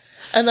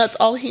 And that's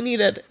all he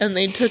needed. And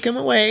they took him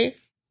away,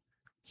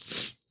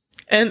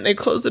 and they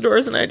closed the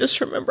doors. And I just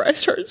remember I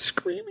started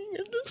screaming,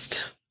 and I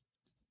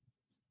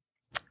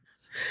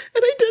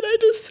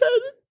just said,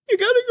 you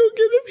got to go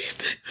get him.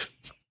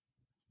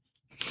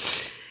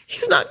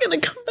 He's not going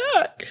to come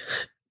back.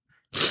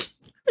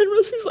 And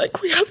Rusty's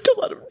like, we have to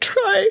let him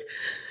try.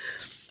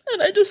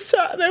 And I just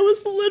sat, and I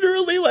was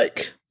literally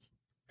like,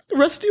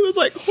 Rusty was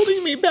like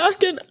holding me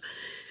back, and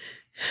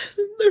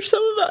there's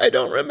some of it I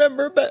don't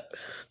remember, but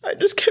I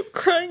just kept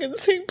crying and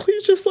saying,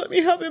 please just let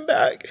me have him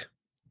back.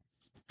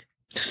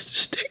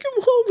 Just take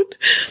him home, and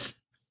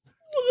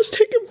we'll just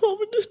take him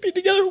home and just be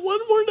together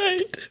one more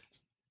night.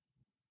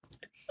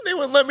 And they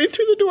wouldn't let me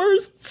through the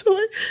doors, so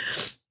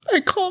I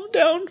calmed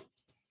down.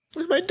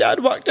 And my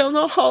dad walked down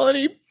the hall, and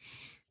he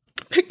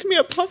picked me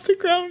up off the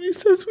ground, and he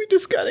says, we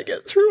just got to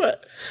get through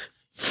it.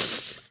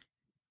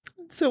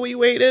 So we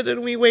waited,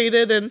 and we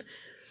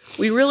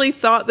really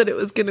thought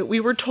that we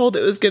were told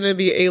it was going to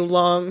be a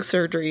long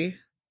surgery.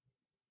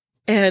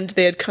 And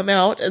they had come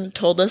out and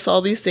told us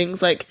all these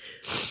things, like,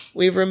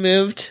 we've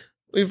removed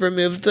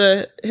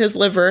his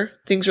liver.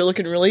 Things are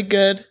looking really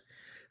good.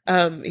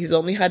 He's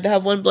only had to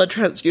have 1 blood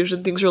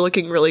transfusion. Things are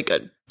looking really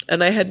good.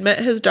 And I had met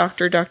his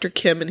doctor, Dr.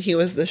 Kim, and he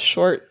was this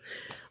short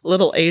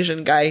little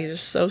Asian guy. He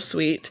was so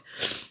sweet.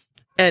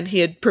 And he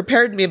had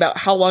prepared me about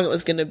how long it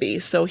was going to be.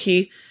 So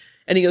he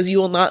goes, you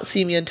will not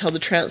see me until the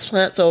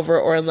transplant's over,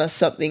 or unless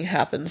something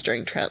happens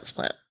during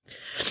transplant.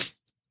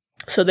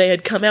 So they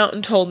had come out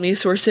and told me,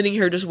 so we're sitting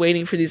here just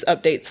waiting for these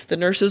updates. The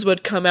nurses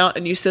would come out,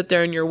 and you sit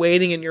there and you're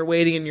waiting and you're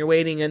waiting and you're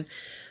waiting. And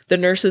the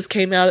nurses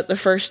came out at the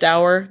first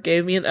hour,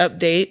 gave me an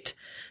update.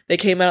 They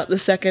came out at the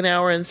second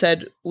hour and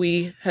said,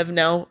 we have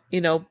now,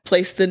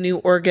 placed the new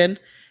organ.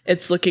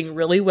 It's looking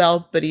really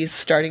well, but he's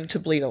starting to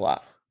bleed a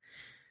lot.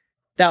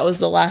 That was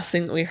the last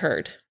thing that we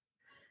heard.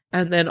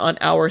 And then on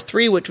hour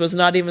 3, which was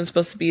not even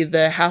supposed to be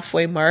the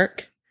halfway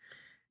mark,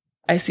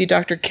 I see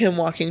Dr. Kim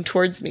walking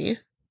towards me.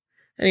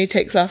 And he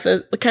takes off,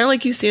 kind of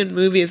like you see in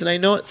movies. And I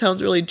know it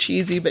sounds really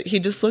cheesy, but he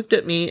just looked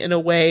at me in a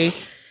way,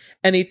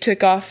 and he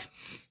took off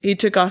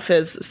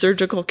his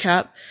surgical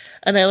cap.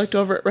 And I looked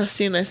over at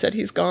Rusty and I said,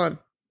 he's gone.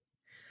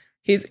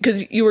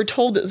 Because you were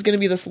told it was going to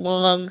be this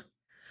long.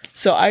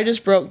 So I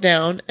just broke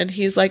down, and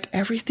he's like,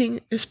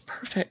 everything is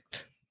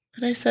perfect.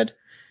 And I said,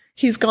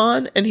 he's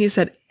gone. And he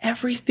said,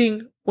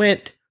 everything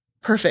went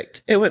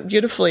perfect. It went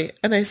beautifully.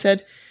 And I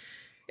said,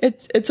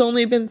 it's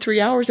only been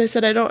 3 hours. I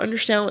said, I don't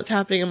understand what's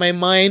happening in my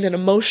mind and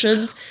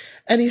emotions.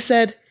 And he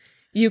said,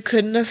 you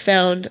couldn't have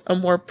found a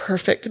more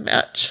perfect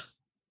match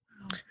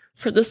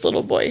for this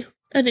little boy.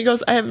 And he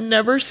goes, I have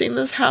never seen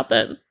this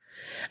happen.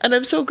 And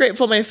I'm so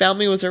grateful my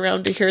family was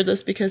around to hear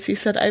this, because he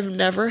said, we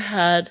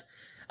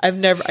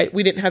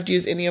didn't have to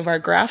use any of our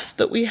grafts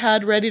that we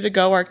had ready to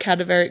go, our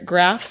cadaveric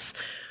grafts.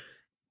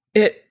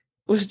 It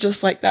was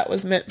just like that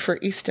was meant for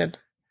Easton.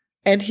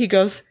 And he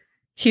goes,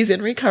 he's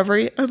in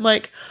recovery. I'm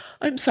like,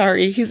 I'm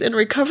sorry, he's in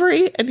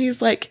recovery? And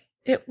he's like,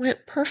 it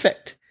went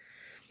perfect.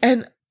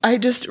 And I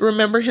just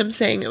remember him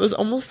saying it was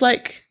almost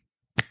like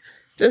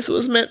this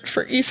was meant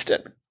for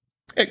Easton.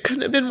 It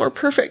couldn't have been more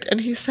perfect.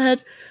 And he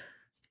said,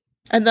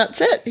 and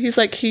that's it. He's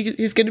like,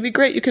 he's going to be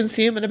great. You can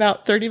see him in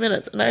about 30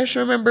 minutes. And I just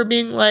remember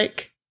being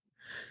like,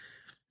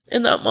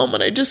 in that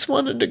moment, I just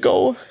wanted to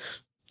go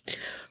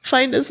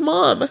find his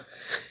mom.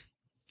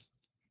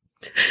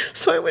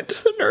 So I went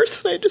to the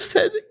nurse and I just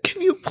said,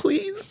 can you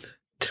please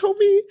tell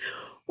me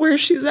where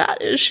she's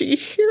at? Is she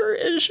here?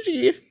 Is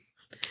she...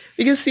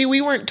 Because see, we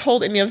weren't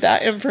told any of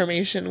that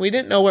information. We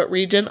didn't know what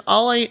region.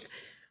 All I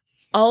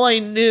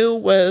knew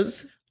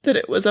was that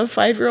it was a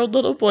 5-year-old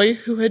little boy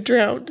who had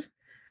drowned.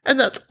 And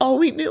that's all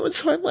we knew. And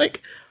so I'm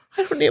like,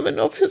 I don't even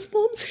know if his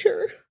mom's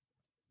here.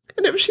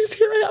 And if she's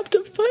here, I have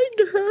to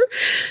find her.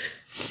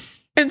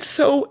 And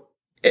so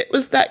it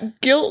was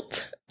that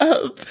guilt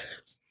of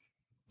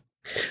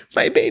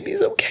my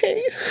baby's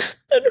okay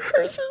and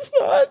hers is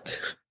not.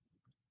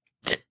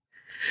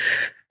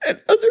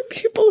 And other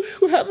people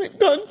who haven't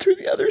gone through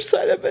the other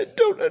side of it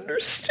don't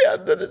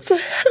understand that it's a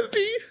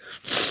heavy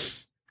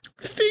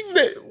thing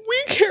that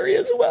we carry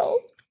as well.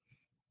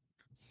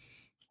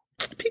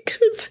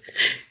 Because,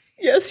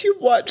 yes,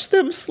 you've watched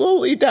them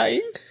slowly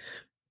dying,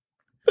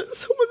 but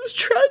someone's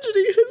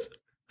tragedy has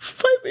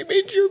finally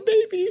made your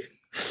baby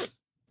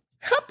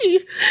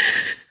happy,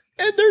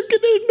 and they're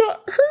gonna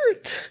not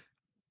hurt,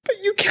 but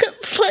you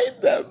can't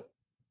find them.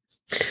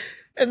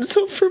 And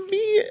so for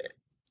me,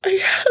 I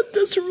had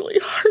this really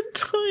hard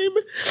time,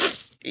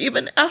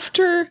 even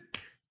after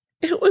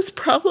it was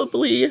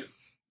probably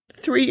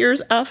 3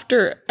 years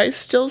after. I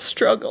still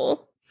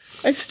struggle.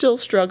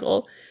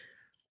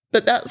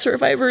 But that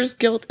survivor's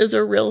guilt is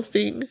a real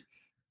thing.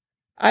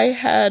 I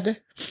had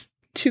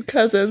 2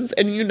 cousins,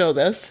 and you know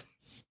this,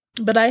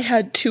 but I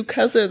had 2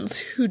 cousins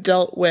who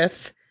dealt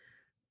with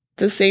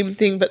the same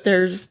thing, but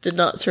theirs did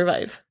not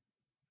survive.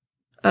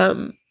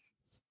 My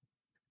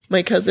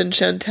cousin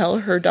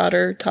Chantel, her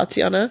daughter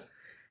Tatiana,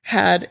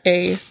 had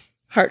a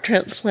heart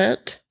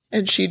transplant,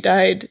 and she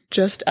died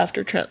just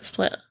after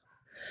transplant.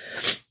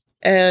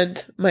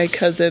 And my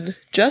cousin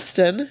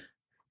Justin,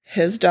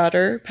 his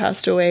daughter,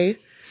 passed away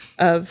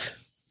of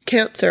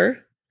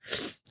cancer,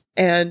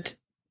 and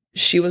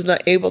she was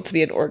not able to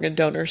be an organ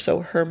donor.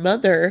 So her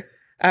mother,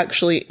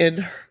 actually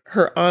in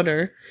her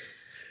honor,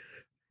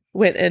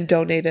 went and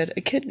donated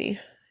a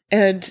kidney.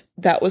 And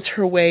that was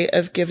her way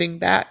of giving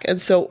back.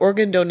 And so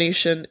organ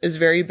donation is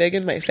very big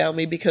in my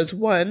family because,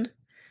 one,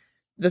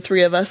 the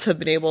 3 of us have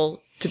been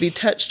able to be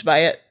touched by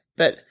it,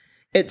 but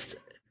it's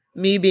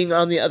me being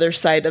on the other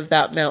side of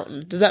that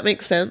mountain. Does that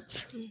make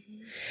sense?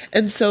 Mm-hmm.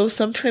 And so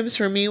sometimes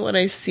for me, when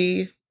I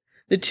see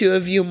the 2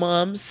 of you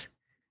moms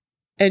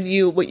and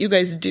what you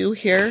guys do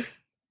here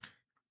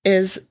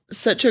is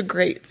such a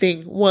great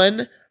thing.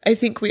 One, I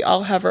think we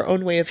all have our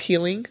own way of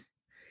healing.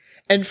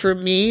 And for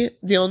me,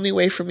 the only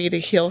way for me to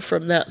heal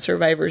from that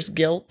survivor's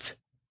guilt,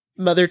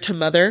 mother to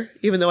mother,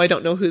 even though I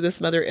don't know who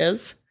this mother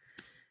is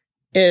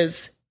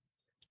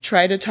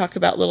try to talk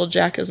about little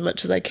Jack as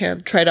much as I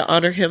can, try to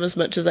honor him as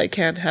much as I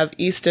can, have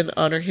Easton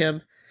honor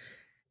him,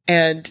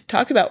 and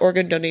talk about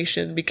organ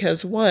donation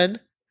because,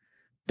 one,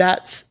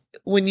 that's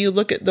when you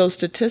look at those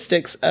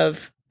statistics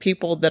of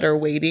people that are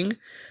waiting,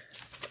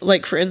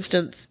 like for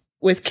instance,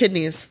 with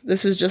kidneys,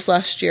 this is just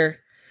last year,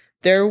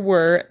 there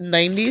were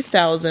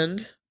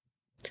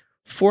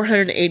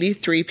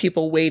 90,483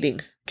 people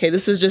waiting. Okay,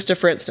 this is just a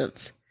for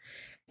instance.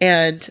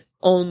 And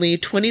only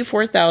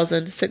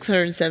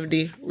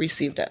 24,670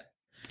 received it.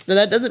 Now,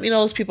 that doesn't mean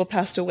all those people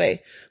passed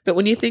away. But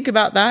when you think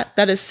about that,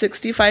 that is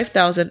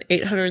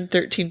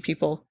 65,813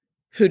 people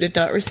who did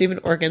not receive an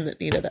organ that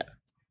needed it.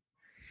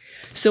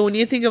 So when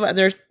you think about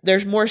it,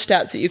 there's more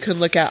stats that you can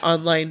look at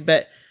online.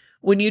 But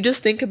when you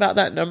just think about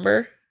that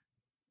number,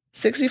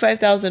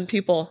 65,000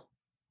 people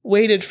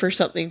waited for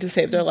something to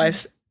save their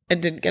lives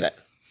and didn't get it.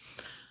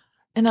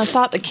 And a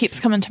thought that keeps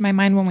coming to my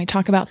mind when we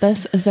talk about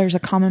this is there's a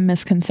common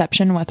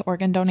misconception with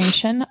organ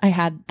donation. I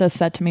had this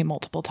said to me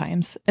multiple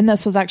times. And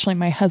this was actually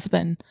my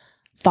husband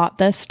thought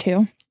this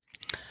too.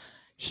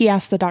 He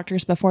asked the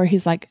doctors before,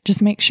 he's like,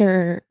 just make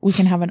sure we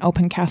can have an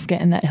open casket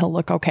and that he'll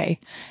look okay.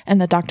 And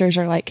the doctors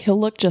are like, he'll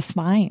look just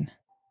fine.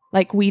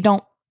 Like, we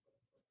don't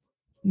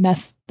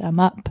mess them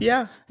up.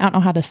 Yeah. I don't know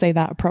how to say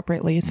that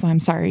appropriately, so I'm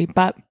sorry.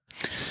 But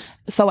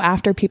so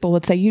after people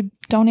would say, you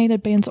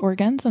donated Bane's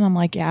organs? And I'm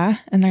like, yeah.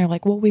 And they're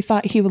like, well, we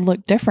thought he would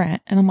look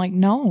different. And I'm like,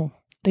 no,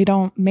 they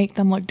don't make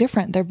them look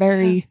different. They're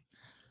very...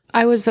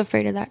 I was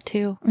afraid of that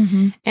too.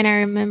 Mm-hmm. And I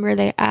remember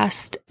they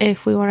asked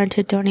if we wanted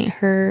to donate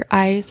her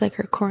eyes, like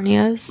her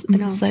corneas. Mm-hmm.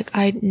 And I was like,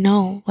 I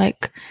know,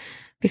 like,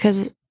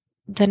 because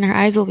then her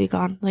eyes will be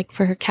gone. Like,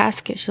 for her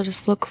casket, she'll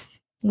just look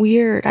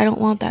weird. I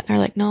don't want that. And they're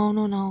like,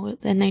 no.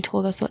 And they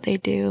told us what they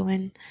do.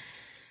 And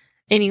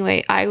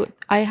anyway, I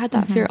had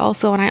that fear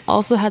also. And I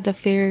also had the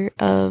fear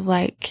of,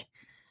 like,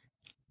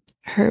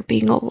 her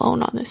being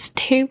alone on this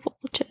table,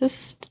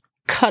 just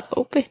cut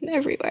open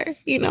everywhere,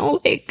 you know,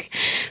 like...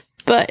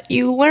 But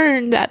you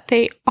learn that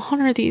they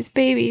honor these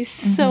babies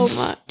so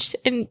much,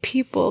 and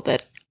people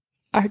that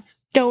are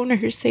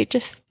donors, they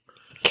just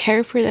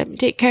care for them,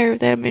 take care of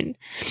them. And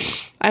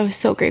I was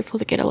so grateful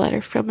to get a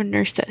letter from a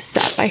nurse that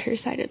sat by her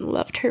side and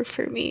loved her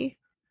for me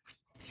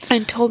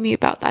and told me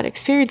about that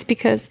experience,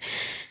 because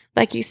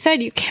like you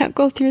said, you can't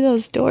go through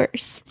those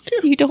doors. Yeah.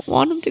 You don't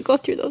want them to go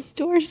through those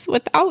doors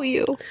without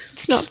you.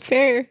 It's not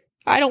fair.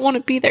 I don't want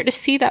to be there to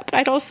see that, but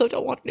I also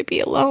don't want to be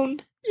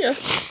alone. Yeah.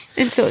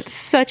 And so it's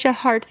such a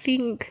hard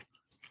thing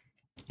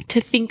to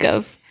think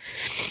of,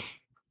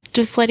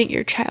 just letting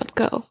your child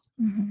go,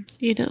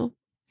 you know.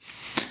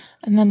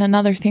 And then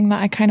another thing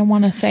that I kind of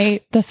want to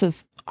say, this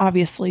is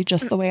obviously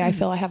just the way I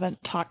feel. I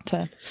haven't talked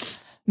to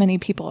many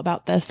people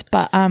about this,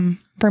 but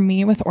for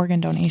me with organ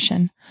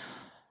donation,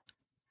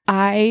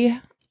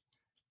 I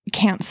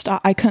couldn't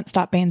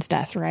stop Bane's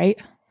death, right?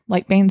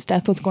 Like, Bane's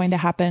death was going to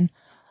happen.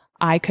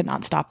 I could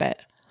not stop it.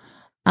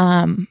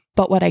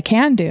 But what I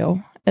can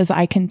do is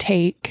I can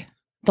take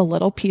the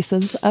little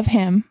pieces of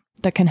him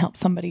that can help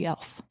somebody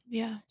else.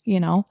 Yeah. You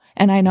know,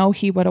 and I know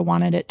he would have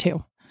wanted it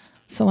too.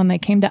 So when they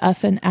came to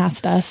us and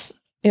asked us,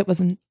 it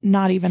was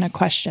not even a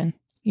question,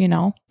 you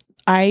know.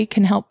 I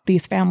can help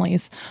these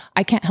families.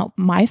 I can't help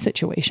my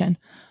situation,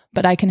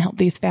 but I can help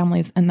these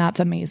families, and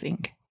that's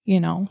amazing, you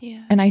know.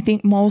 Yeah. And I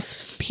think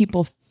most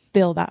people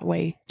feel that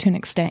way to an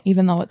extent,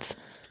 even though it's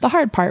the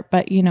hard part,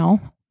 but you know,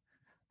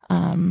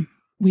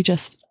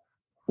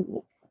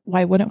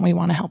 why wouldn't we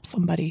want to help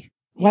somebody?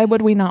 Why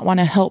would we not want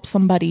to help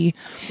somebody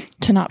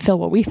to not feel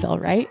what we feel,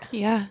 right?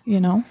 Yeah. You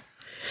know?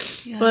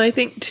 Yeah. Well, I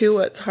think too,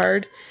 what's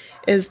hard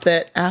is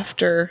that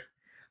after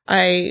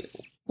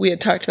we had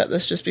talked about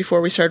this just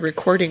before we started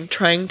recording,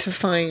 trying to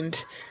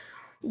find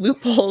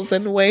loopholes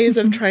and ways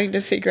of trying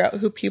to figure out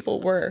who people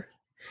were.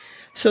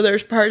 So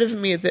there's part of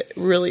me that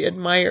really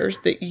admires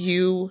that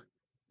you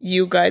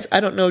guys, I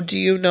don't know, do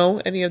you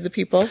know any of the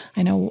people?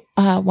 I know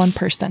one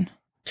person.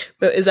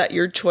 But is that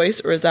your choice,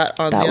 or is that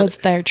on that was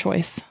their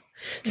choice?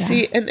 Yeah.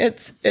 See, and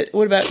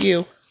what about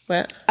you?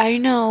 What? I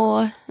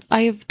know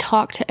I have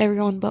talked to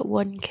everyone but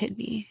one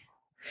kidney.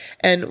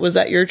 And was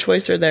that your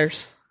choice or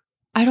theirs?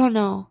 I don't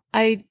know.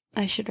 I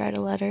should write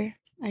a letter.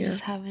 I just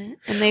haven't.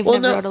 And they've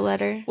never wrote a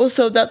letter. Well,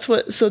 so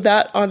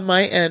that on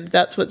my end,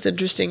 that's what's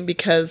interesting,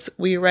 because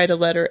we write a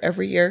letter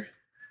every year.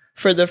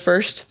 For the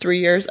first 3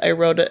 years, I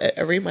wrote it at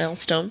every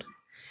milestone.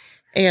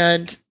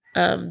 And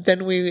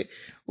then we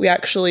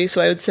actually,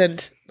 so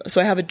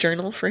I have a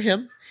journal for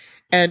him,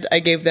 and I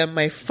gave them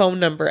my phone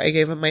number. I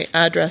gave them my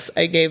address.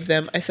 I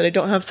said, I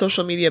don't have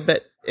social media,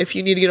 but if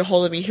you need to get a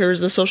hold of me, here's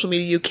the social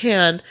media you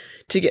can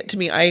to get to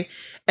me.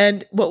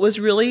 And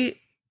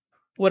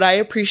what I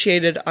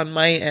appreciated on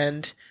my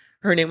end,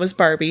 her name was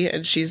Barbie,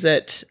 and she's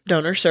at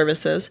Donor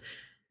Services.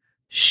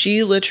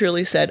 She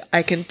literally said,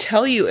 I can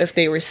tell you if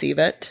they receive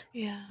it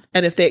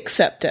and if they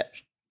accept it.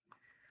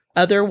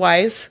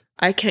 Otherwise,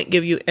 I can't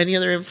give you any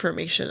other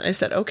information. I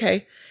said,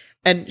 okay.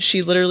 And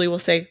she literally will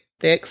say,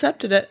 they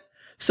accepted it.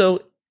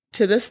 So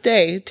to this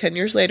day, 10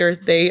 years later,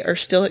 they are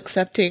still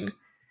accepting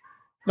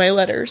my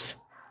letters.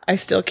 I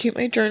still keep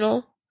my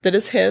journal that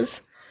is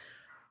his.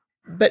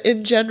 But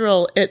in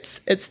general, it's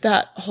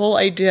that whole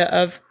idea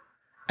of,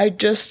 I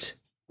just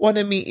want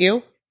to meet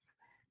you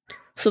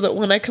so that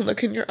when I can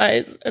look in your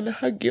eyes and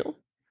hug you.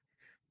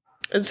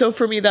 And so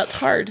for me, that's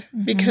hard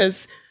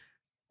because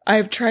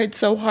I've tried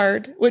so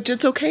hard, which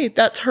it's okay.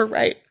 That's her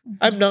right.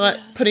 I'm not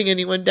putting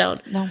anyone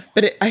down. No.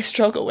 But I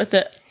struggle with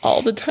it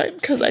all the time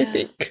because I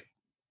think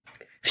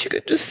if you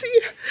could just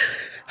see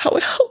how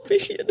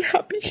healthy and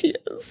happy he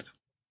is.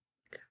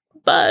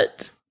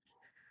 But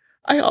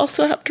I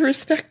also have to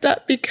respect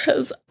that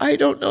because I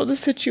don't know the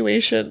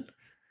situation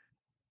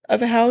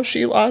of how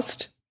she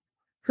lost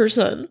her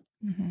son.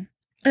 Mm-hmm.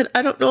 And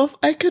I don't know if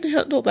I could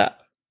handle that.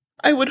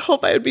 I would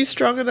hope I would be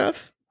strong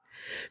enough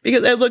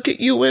because I look at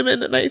you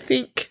women and I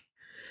think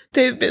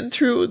they've been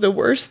through the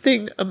worst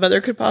thing a mother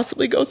could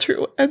possibly go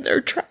through and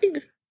they're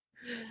trying.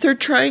 They're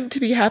trying to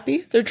be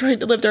happy. They're trying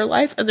to live their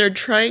life, and they're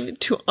trying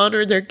to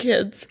honor their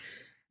kids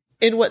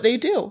in what they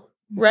do,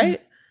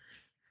 right?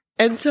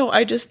 And so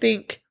I just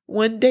think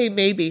one day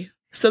maybe.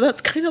 So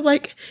that's kind of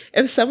like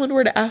if someone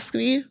were to ask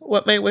me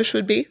what my wish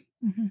would be,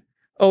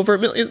 over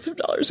millions of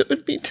dollars, it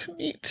would be to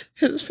meet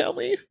his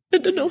family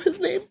and to know his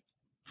name.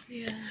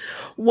 Yeah.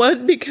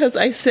 One, because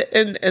I sit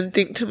and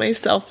think to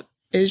myself,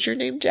 is your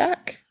name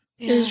Jack?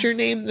 Yeah. Is your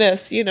name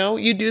this? You know,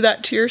 you do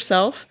that to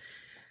yourself.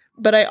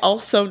 But I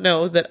also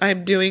know that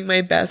I'm doing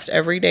my best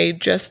every day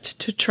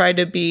just to try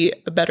to be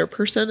a better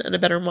person and a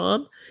better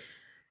mom,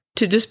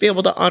 to just be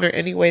able to honor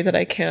any way that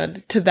I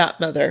can to that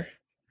mother,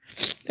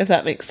 if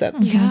that makes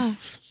sense. Yeah.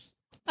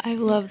 I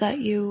love that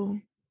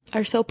you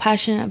are so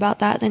passionate about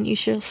that, and you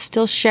should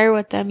still share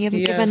with them. You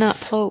haven't given up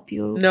hope.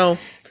 You No.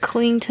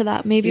 cling to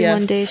that. Maybe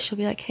one day she'll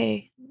be like,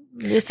 hey,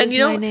 this is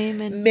my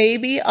name. And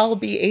maybe I'll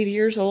be 80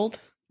 years old.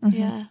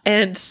 yeah.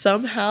 And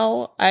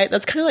somehow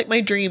that's kind of like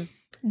my dream.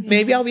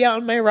 Maybe I'll be out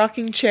in my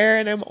rocking chair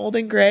and I'm old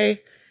and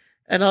gray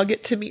and I'll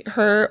get to meet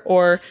her,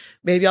 or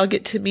maybe I'll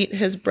get to meet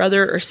his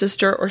brother or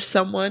sister or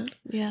someone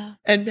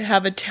and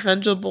have a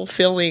tangible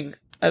feeling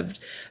of.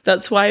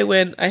 That's why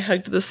when I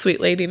hugged the sweet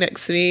lady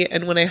next to me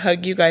and when I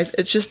hug you guys,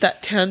 it's just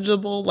that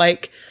tangible,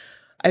 like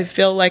I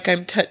feel like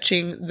I'm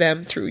touching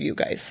them through you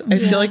guys. I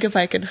feel like if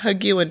I can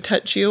hug you and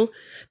touch you,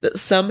 that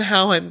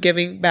somehow I'm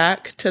giving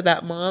back to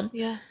that mom.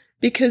 Yeah.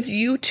 Because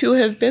you too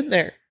have been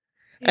there.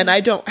 And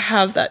I don't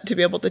have that to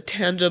be able to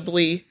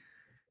tangibly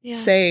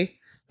say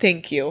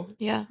thank you.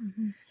 Yeah.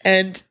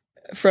 And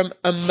from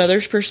a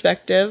mother's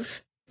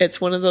perspective,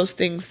 it's one of those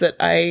things that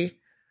I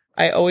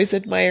always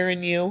admire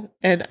in you,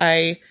 and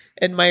I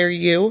admire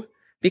you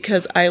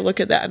because I look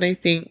at that and I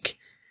think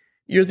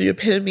you're the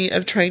epitome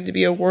of trying to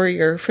be a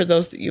warrior for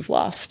those that you've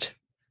lost.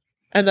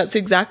 And that's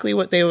exactly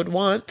what they would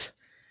want.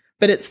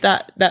 But it's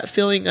that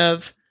feeling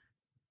of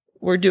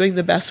we're doing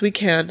the best we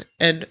can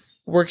and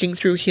working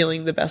through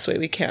healing the best way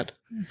we can.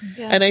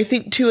 Yeah. And I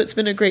think too, it's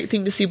been a great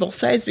thing to see both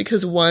sides,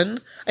 because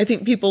one, I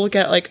think people look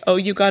at it like, oh,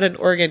 you got an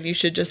organ, you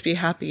should just be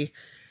happy.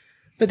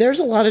 But there's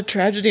a lot of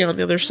tragedy on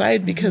the other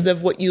side because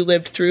of what you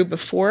lived through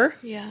before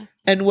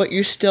and what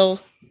you're still,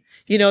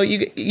 you know,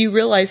 you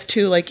realize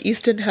too, like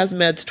Easton has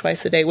meds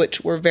twice a day,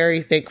 which we're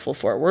very thankful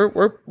for.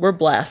 We're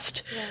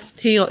blessed.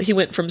 Yeah. He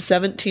went from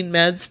 17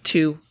 meds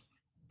to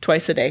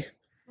twice a day.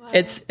 Wow.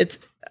 It's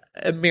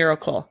a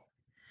miracle.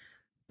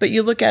 But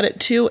you look at it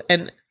too,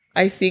 and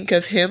I think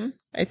of him,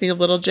 I think of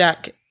little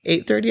Jack,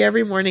 8:30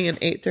 every morning and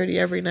 8:30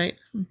 every night.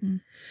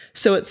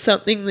 So it's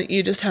something that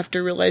you just have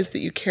to realize that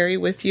you carry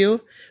with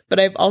you.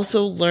 But I've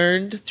also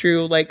learned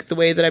through like the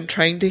way that I'm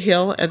trying to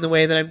heal and the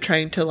way that I'm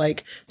trying to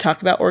like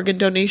talk about organ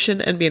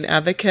donation and be an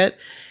advocate,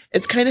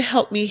 it's kind of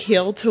helped me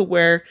heal to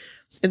where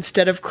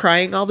instead of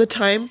crying all the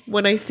time,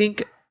 when I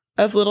think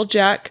of little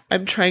Jack,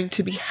 I'm trying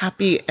to be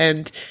happy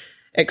and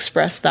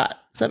express that.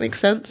 Does that make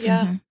sense?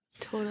 Yeah,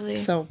 totally.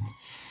 So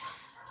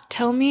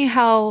tell me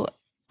how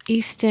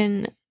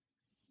Easton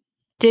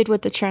did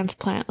with the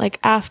transplant. Like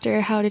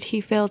after, how did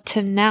he feel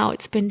to now?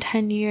 It's been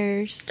 10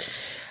 years.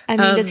 I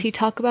mean, does he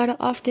talk about it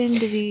often?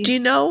 Does he? Do you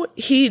know,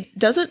 he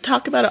doesn't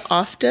talk about it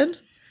often,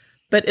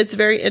 but it's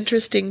very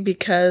interesting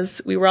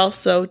because we were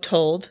also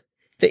told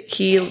that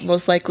he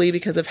most likely,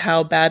 because of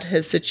how bad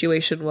his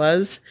situation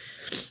was,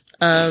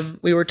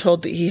 we were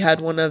told that he had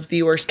one of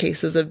the worst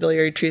cases of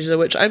biliary atresia,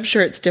 which I'm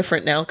sure it's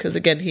different now because,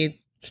 again,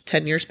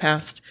 10 years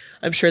passed.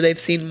 I'm sure they've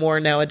seen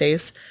more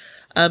nowadays.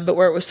 But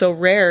where it was so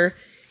rare,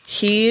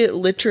 he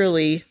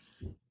literally,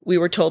 we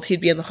were told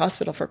he'd be in the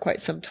hospital for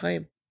quite some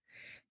time.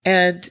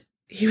 And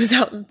he was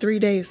out in 3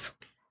 days,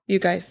 you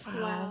guys.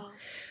 Wow.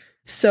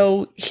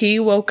 So he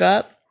woke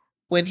up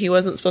when he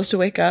wasn't supposed to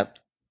wake up,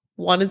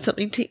 wanted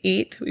something to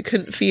eat. We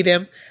couldn't feed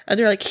him. And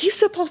they're like, he's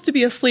supposed to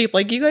be asleep.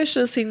 Like, you guys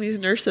should have seen these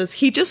nurses.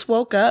 He just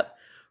woke up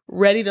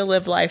ready to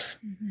live life.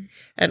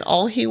 And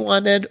all he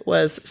wanted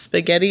was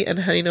spaghetti and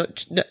Honey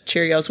Nut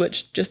Cheerios,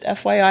 which, just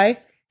FYI,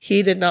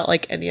 he did not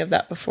like any of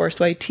that before.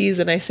 So I tease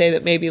and I say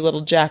that maybe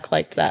little Jack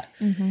liked that.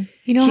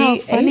 You know how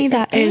funny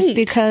that is,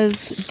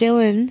 because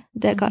Dylan,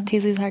 that got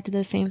Taisley's heart, did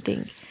the same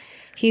thing.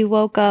 He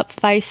woke up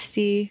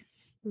feisty,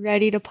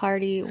 ready to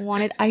party,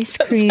 wanted ice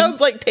cream. Sounds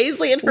like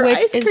Taisley and her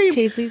ice cream. Which is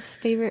Taisley's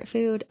favorite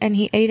food. And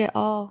he ate it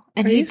all.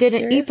 And he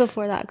didn't eat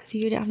before that because he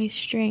didn't have any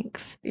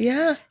strength.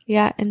 Yeah.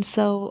 Yeah. And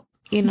so,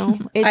 you know.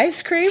 It's,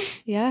 ice cream?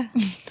 Yeah.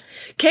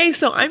 Okay,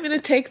 so I'm going to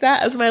take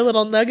that as my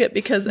little nugget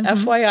because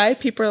FYI,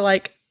 people are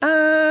like,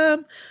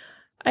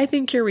 I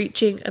think you're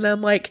reaching. And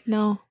I'm like,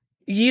 no.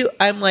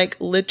 I'm like,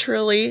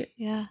 literally.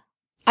 Yeah.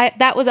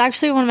 That was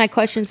actually one of my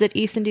questions. Did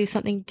Easton do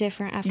something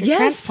different after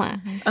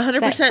transplant?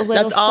 100%.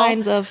 That's all.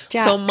 Signs of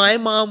Jack. So my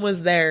mom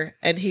was there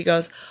and he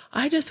goes,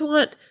 I just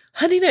want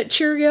Honey Nut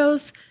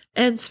Cheerios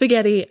and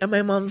spaghetti. And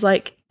my mom's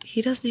like,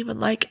 he doesn't even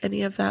like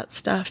any of that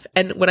stuff.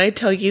 And when I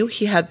tell you,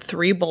 he had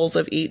 3 bowls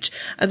of each.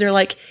 And they're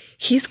like,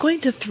 he's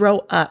going to throw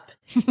up.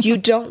 You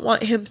don't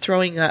want him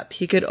throwing up.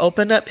 He could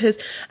open up his,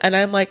 and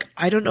I'm like,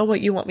 I don't know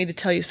what you want me to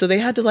tell you. So they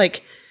had to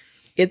like,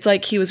 it's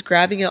like he was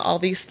grabbing at all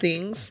these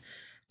things.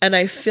 And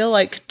I feel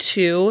like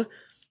too,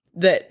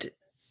 that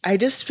I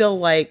just feel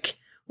like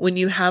when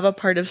you have a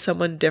part of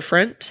someone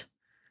different,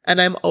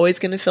 and I'm always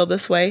going to feel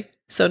this way,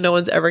 so no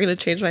one's ever going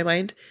to change my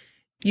mind,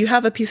 you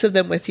have a piece of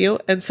them with you.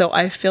 And so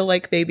I feel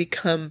like they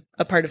become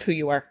a part of who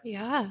you are.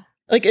 Yeah.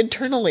 Like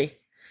internally.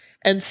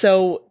 And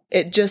so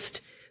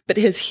but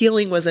his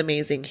healing was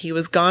amazing. He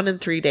was gone in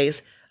 3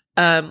 days.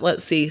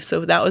 Let's see.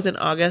 So that was in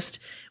August.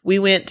 We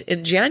went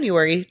in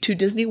January to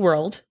Disney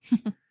World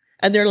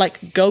and they're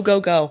like, go, go,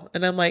 go.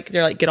 And they're like,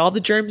 get all the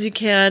germs you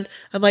can.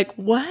 I'm like,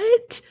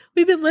 what?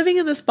 We've been living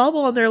in this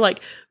bubble. And they're like,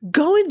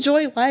 go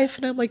enjoy life.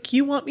 And I'm like,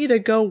 you want me to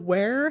go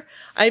where?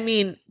 I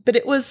mean, but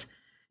it was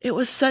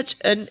such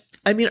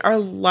our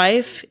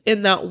life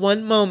in that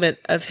one moment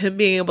of him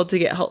being able to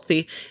get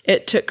healthy,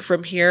 it took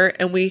from here.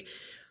 And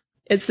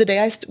it's the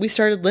day we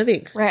started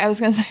living. Right. I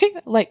was going to say,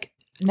 like,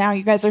 now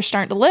you guys are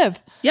starting to live.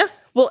 Yeah.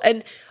 Well,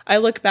 and I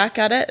look back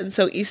at it. And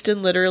so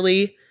Easton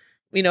literally,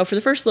 for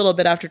the first little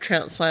bit after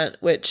transplant,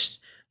 which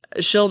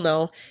she'll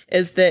know,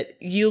 is that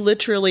you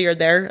literally are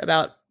there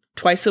about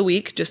twice a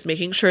week, just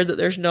making sure that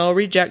there's no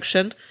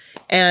rejection.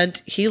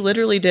 And he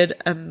literally did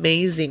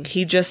amazing.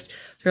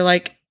 They're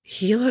like,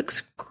 he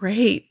looks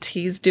great.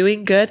 He's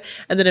doing good.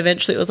 And then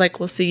eventually it was like,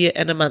 we'll see you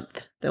in a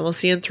month. Then we'll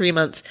see you in 3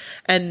 months.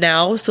 And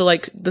now, so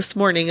like this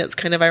morning, it's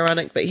kind of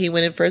ironic, but he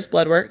went in for his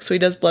blood work. So he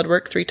does blood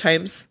work 3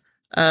 times.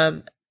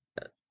 Every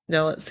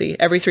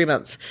 3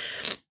 months.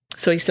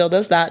 So he still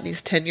does that and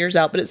he's 10 years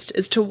out, but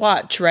it's to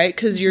watch, right?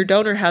 Because your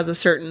donor has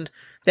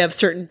they have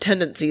certain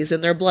tendencies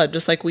in their blood,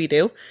 just like we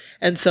do.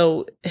 And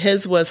so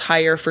his was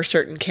higher for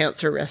certain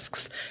cancer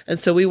risks. And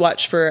so we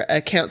watch for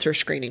a cancer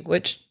screening,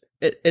 which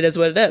it is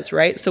what it is,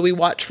 right? So we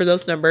watch for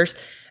those numbers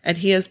and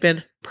he has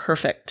been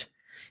perfect.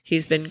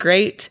 He's been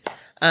great.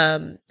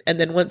 And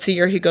then once a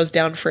year, he goes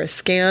down for a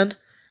scan,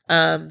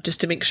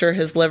 just to make sure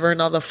his liver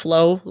and all the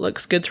flow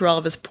looks good through all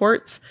of his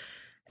ports.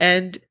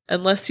 And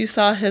unless you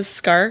saw his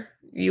scar,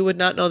 you would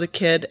not know the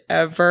kid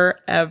ever.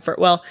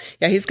 Well,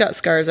 yeah, he's got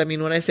scars. I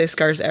mean, when I say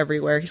scars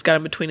everywhere, he's got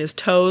them between his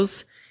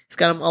toes. He's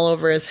got them all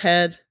over his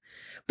head.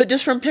 But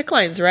just from PICC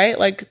lines, right?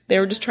 Like they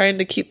were just trying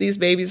to keep these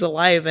babies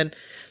alive. And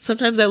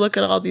sometimes I look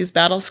at all these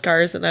battle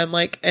scars and I'm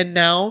like, and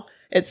now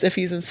it's if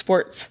he's in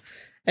sports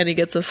and he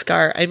gets a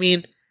scar. I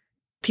mean,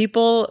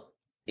 people,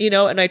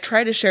 and I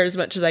try to share as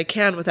much as I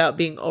can without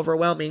being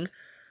overwhelming,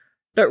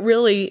 but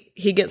really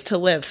he gets to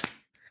live.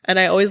 And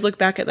I always look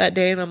back at that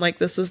day and I'm like,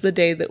 this was the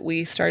day that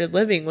we started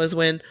living, was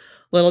when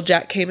little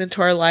Jack came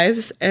into our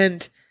lives,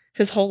 and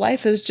his whole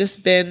life has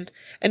just been,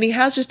 and he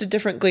has just a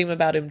different gleam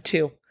about him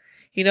too.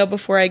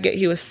 Before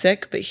he was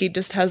sick, but he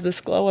just has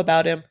this glow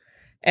about him.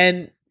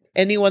 And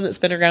anyone that's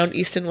been around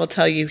Easton will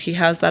tell you he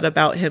has that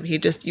about him. You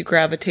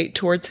gravitate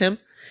towards him.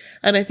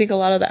 And I think a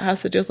lot of that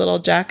has to do with little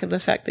Jack and the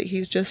fact that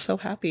he's just so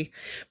happy.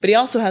 But he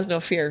also has no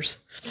fears.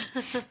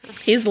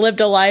 He's lived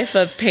a life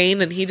of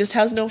pain and he just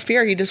has no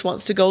fear. He just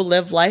wants to go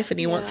live life and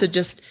he wants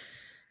to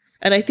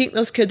and I think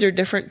those kids are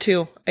different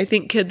too. I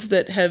think kids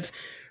that have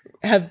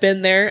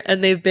been there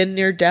and they've been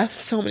near death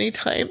so many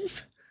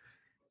times,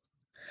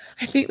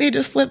 I think they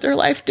just live their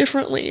life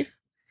differently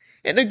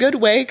in a good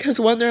way. Because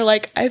when they're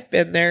like, I've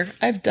been there,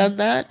 I've done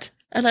that,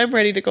 and I'm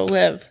ready to go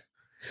live.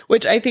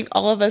 Which I think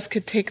all of us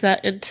could take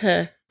that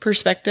into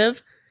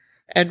perspective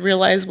and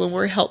realize when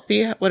we're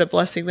healthy, what a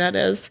blessing that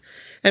is.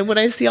 And when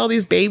I see all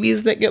these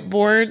babies that get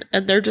born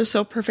and they're just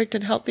so perfect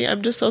and healthy,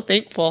 I'm just so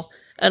thankful.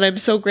 And I'm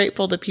so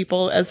grateful to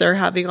people as they're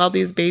having all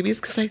these babies,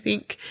 because I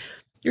think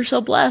you're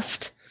so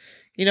blessed.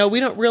 We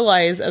don't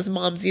realize as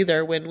moms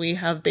either when we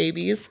have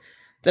babies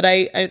that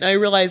I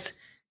realize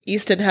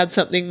Easton had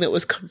something that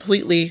was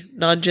completely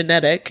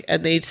non-genetic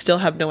and they still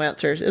have no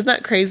answers. Isn't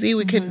that crazy?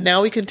 We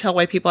can tell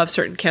why people have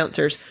certain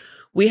cancers.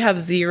 We have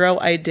zero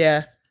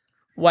idea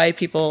why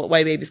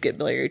babies get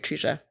biliary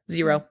atresia.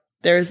 Zero.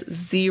 There's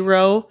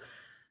zero.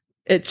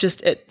 It's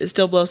just, it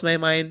still blows my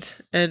mind,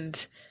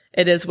 and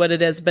it is what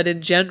it is. But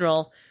in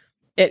general,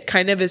 it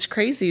kind of is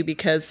crazy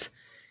because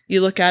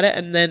you look at it.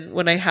 And then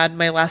when I had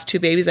my last 2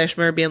 babies, I just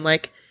remember being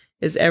like,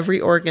 is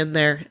every organ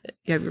there?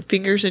 You have your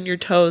fingers and your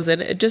toes.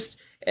 And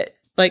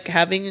like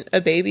having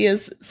a baby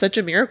is such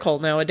a miracle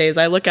nowadays.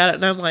 I look at it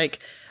and I'm like,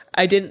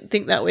 I didn't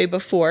think that way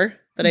before,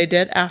 but I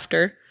did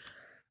after.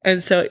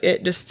 And so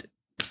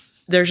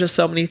there's just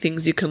so many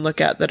things you can look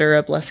at that are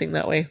a blessing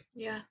that way.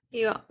 Yeah.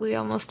 We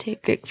almost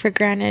take it for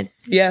granted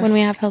when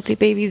we have healthy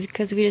babies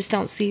because we just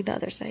don't see the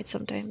other side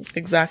sometimes.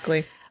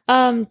 Exactly.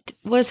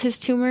 Was his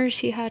tumors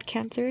he had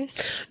cancerous?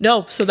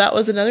 No. So that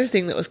was another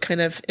thing that was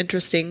kind of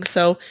interesting.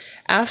 So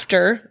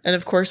after, and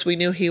of course we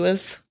knew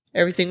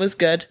everything was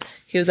good.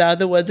 He was out of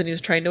the woods and he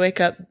was trying to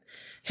wake up.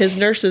 His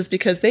nurses,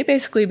 because they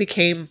basically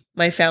became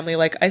my family.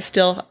 Like I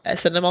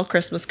send them all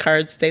Christmas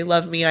cards. They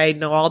love me. I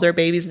know all their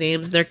babies'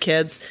 names and their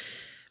kids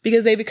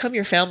because they become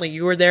your family.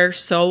 You were there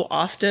so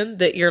often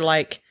that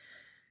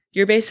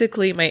you're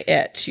basically my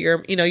it.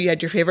 You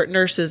had your favorite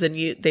nurses and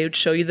they would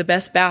show you the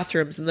best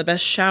bathrooms and the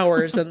best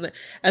showers and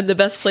the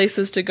best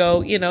places to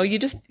go. You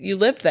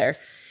lived there.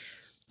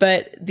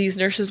 But these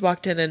nurses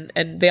walked in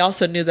and they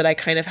also knew that I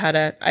kind of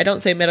had I don't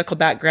say medical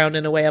background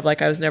in a way of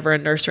like I was never a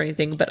nurse or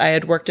anything, but I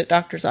had worked at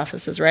doctor's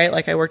offices, right?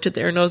 Like I worked at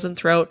the ear, nose, and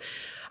throat.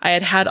 I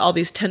had all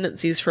these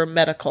tendencies for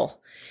medical.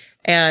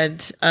 And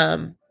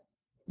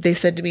they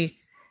said to me,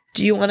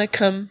 do you want to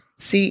come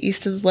see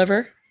Easton's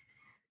liver?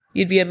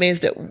 You'd be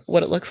amazed at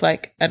what it looks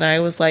like. And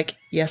I was like,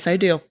 yes, I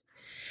do.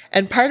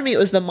 And part of me, it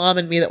was the mom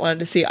in me that wanted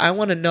to see, I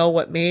want to know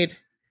what made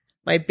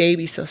my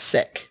baby so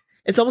sick.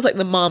 It's almost like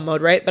the mom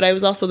mode, right? But I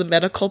was also the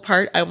medical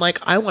part. I'm like,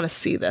 I want to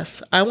see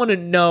this. I want to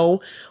know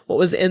what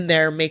was in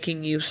there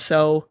making you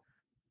so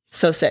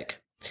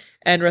sick.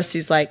 And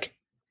Rusty's like,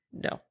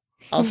 no,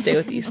 I'll stay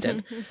with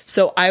Easton.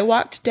 So I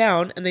walked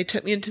down and they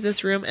took me into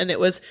this room and it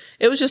was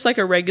just like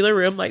a regular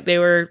room. Like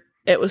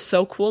it was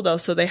so cool though.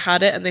 So they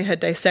had it and they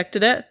had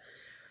dissected it.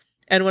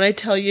 And when I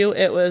tell you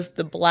it was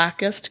the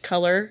blackest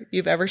color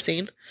you've ever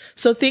seen.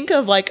 So think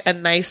of like a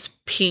nice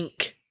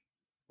pink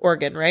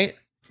organ, right?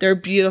 They're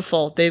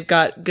beautiful. They've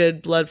got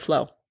good blood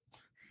flow.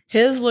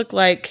 His looked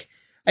like,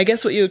 I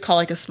guess what you would call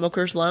like a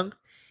smoker's lung.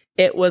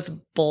 It was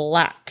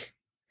black.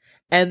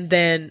 And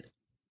then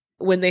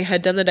when they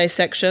had done the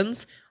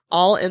dissections,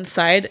 all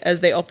inside as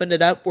they opened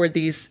it up were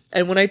these,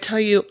 and when I tell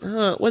you,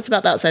 what's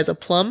about that size? A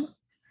plum?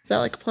 Is that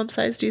like a plum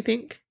size, do you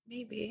think?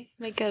 Maybe.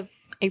 Like a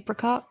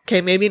apricot?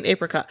 Okay, maybe an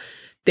apricot.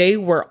 They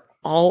were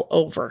all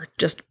over,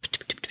 just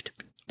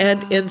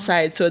and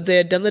inside. So they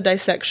had done the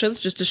dissections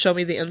just to show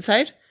me the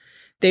inside.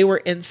 They were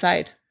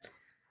inside.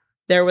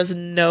 There was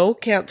no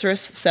cancerous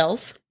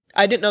cells.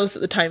 I didn't know this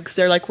at the time because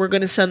they're like, we're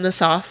going to send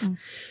this off.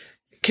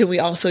 Can we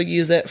also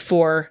use it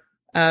for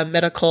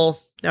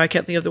medical? Now I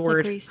can't think of the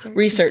word.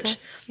 Research.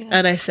 Yeah.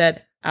 And I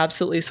said,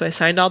 absolutely. So I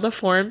signed all the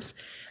forms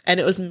and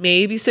it was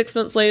maybe 6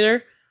 months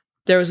later.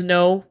 There was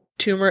no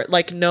tumor,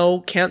 like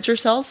no cancer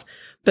cells,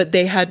 but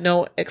they had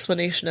no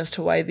explanation as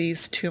to why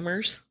these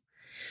tumors.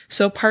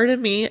 So part of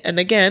me, and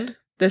again,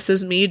 this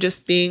is me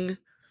just being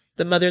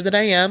the mother that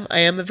I am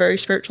a very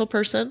spiritual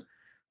person.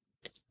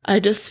 I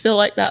just feel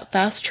like that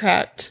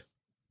fast-tracked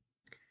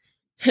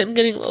him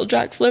getting little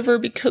Jack's liver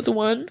because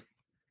one,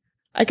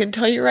 I can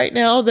tell you right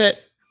now that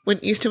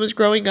when Easton was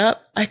growing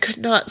up, I could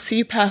not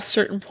see past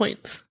certain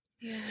points.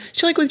 Yeah.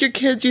 So like with your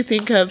kids, you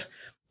think of,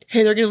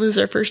 hey, they're going to lose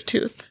their first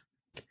tooth.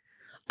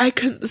 I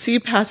couldn't see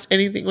past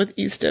anything with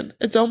Easton.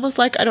 It's almost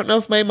like, I don't know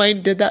if my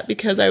mind did that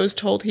because I was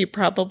told he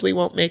probably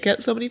won't make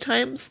it so many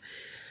times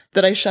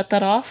that I shut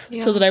that off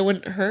so that I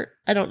wouldn't hurt.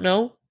 I don't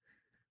know.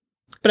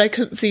 But I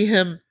couldn't see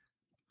him,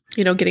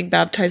 getting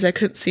baptized. I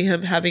couldn't see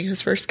him having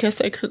his first kiss.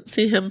 I couldn't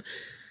see him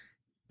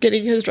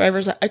getting his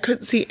driver's. I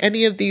couldn't see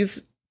any of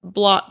these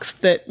blocks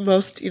that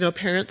most,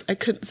 parents, I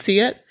couldn't see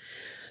it.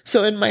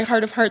 So in my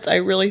heart of hearts, I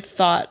really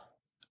thought,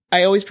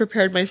 I always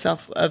prepared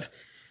myself of,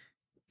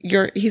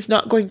 he's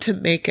not going to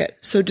make it.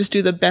 So just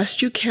do the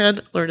best you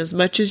can, learn as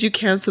much as you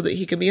can so that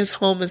he can be his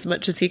home as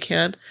much as he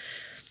can.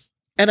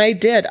 And I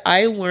did.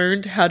 I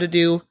learned how to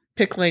do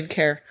PICC line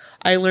care.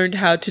 I learned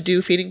how to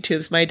do feeding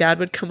tubes. My dad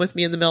would come with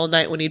me in the middle of the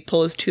night when he'd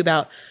pull his tube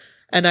out.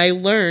 And I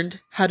learned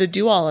how to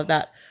do all of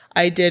that.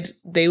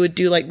 They would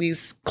do like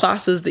these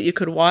classes that you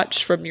could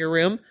watch from your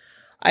room.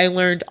 I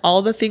learned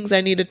all the things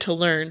I needed to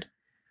learn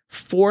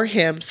for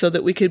him so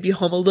that we could be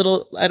home a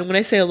little, and when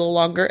I say a little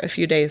longer, a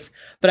few days.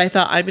 But I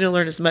thought I'm going to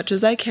learn as much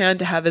as I can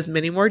to have as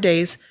many more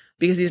days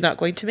because he's not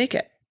going to make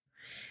it.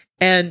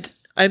 And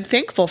I'm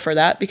thankful for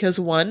that because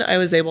one, I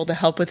was able to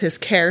help with his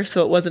care.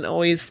 So it wasn't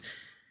always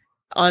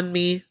on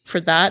me for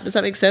that. Does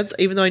that make sense?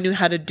 Even though I knew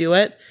how to do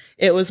it,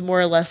 it was more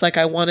or less like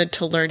I wanted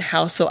to learn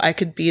how so I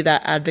could be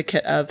that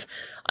advocate of,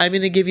 I'm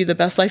going to give you the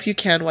best life you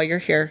can while you're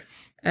here.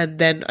 And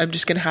then I'm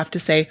just going to have to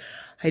say,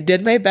 I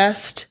did my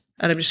best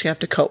and I'm just going to have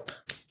to cope.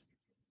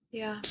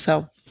 Yeah.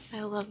 So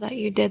I love that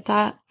you did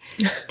that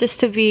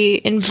just to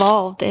be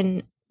involved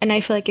and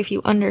I feel like if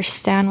you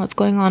understand what's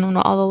going on and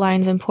what all the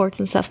lines and ports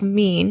and stuff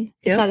mean,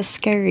 it's not as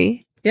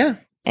scary. Yeah.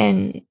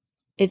 And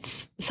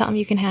it's something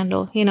you can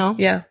handle,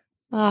 Yeah.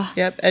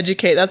 Yep.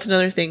 Educate. That's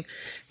another thing.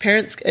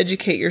 Parents,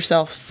 educate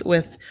yourselves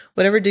with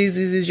whatever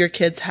diseases your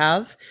kids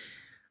have.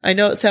 I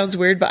know it sounds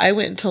weird, but I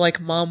went into like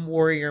mom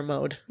warrior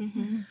mode.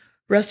 Mm-hmm.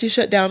 Rusty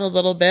shut down a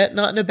little bit,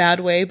 not in a bad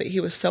way, but he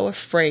was so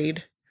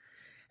afraid.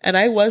 And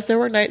there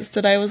were nights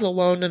that I was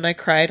alone and I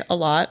cried a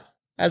lot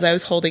as I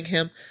was holding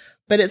him.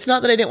 But it's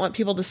not that I didn't want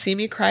people to see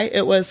me cry.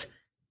 It was,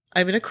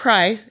 I'm going to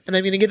cry and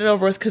I'm going to get it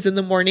over with because in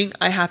the morning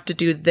I have to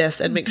do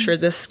this and make sure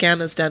this scan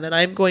is done. And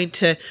I'm going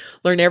to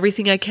learn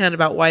everything I can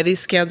about why these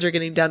scans are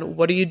getting done.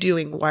 What are you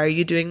doing? Why are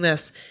you doing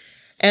this?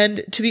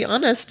 And to be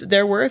honest,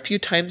 there were a few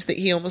times that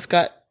he almost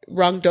got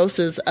wrong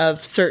doses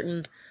of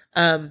certain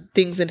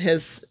things in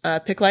his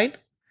PICC line.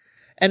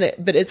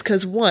 But it's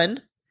because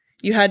one,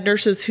 you had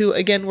nurses who,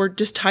 again, were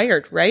just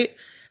tired, right?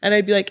 And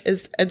I'd be like,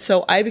 and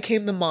so I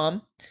became the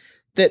mom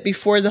that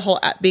before the whole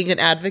being an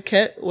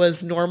advocate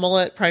was normal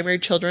at Primary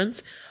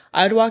Children's.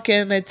 I'd walk in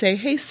and I'd say,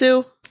 hey,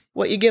 Sue,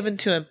 what you giving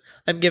to him?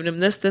 I'm giving him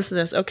this, this, and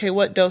this. Okay,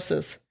 what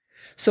doses?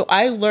 So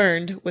I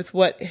learned with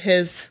what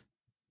his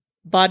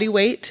body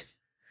weight,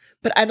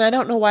 and I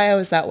don't know why I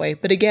was that way.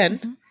 But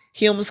again,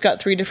 He almost got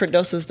 3 different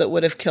doses that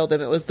would have killed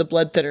him. It was the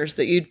blood thinners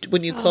that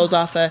when you close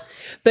off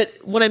but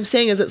what I'm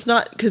saying is it's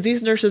not, because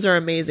these nurses are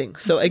amazing.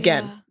 So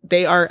again,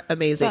 they are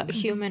amazing. But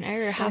human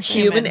error happens.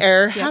 Human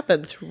error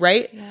happens,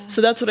 right? Yeah.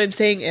 So that's what I'm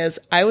saying is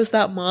I was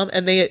that mom,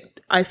 and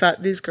I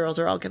thought these girls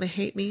are all going to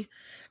hate me.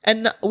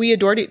 And we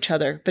adored each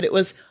other, but it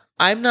was,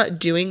 I'm not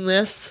doing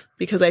this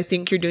because I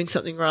think you're doing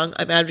something wrong.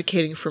 I'm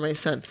advocating for my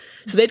son.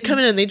 So they'd come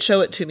in and they'd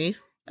show it to me,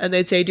 and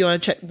they'd say, do you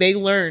want to check? They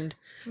learned.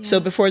 Yeah. So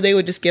before they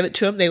would just give it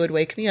to him, they would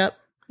wake me up.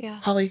 Yeah.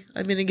 Holly,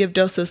 I'm going to give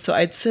doses. So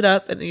I'd sit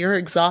up, and you're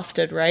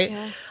exhausted, right?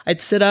 Yeah.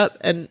 I'd sit up,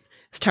 and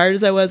as tired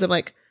as I was, I'm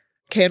like,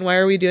 okay, and why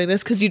are we doing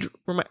this? Because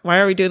why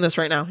are we doing this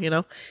right now?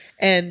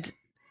 And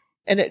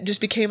it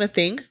just became a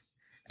thing.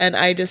 And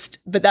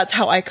but that's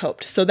how I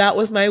coped. So that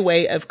was my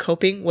way of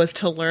coping, was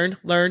to learn,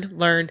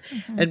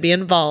 and be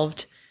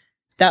involved.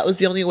 That was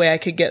the only way I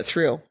could get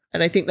through.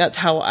 And I think that's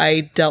how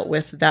I dealt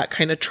with that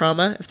kind of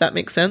trauma, if that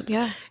makes sense.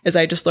 Yeah. Is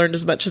I just learned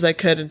as much as I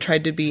could and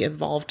tried to be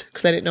involved,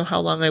 because I didn't know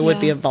how long I would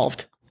be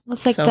involved. Well,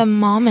 it's like the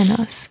mom in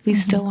us. We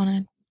still want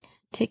to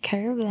take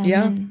care of them.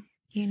 Yeah. And,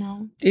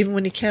 even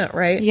when you can't,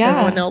 right? Yeah.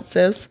 Everyone else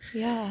is.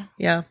 Yeah.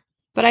 Yeah.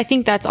 But I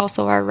think that's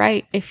also our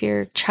right. If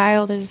your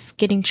child is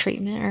getting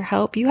treatment or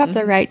help, you have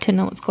the right to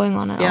know what's going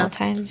on at all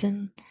times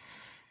and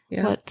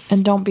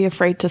and don't be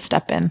afraid to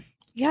step in.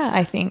 Yeah.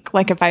 I think,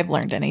 like, if I've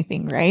learned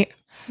anything, right?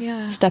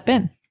 Yeah. Step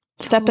in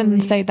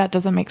and say that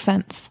doesn't make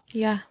sense.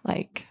 Yeah.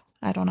 Like,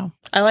 I don't know.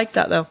 I like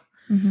that though.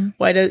 Mm-hmm.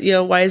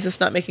 Why is this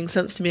not making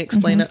sense to me?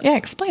 Explain it. Yeah,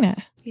 explain it.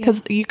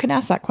 Because you can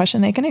ask that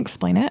question. They can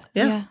explain it.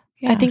 Yeah.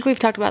 I think we've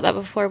talked about that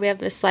before. We have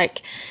this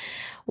like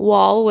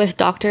wall with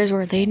doctors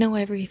where they know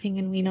everything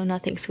and we know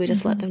nothing. So we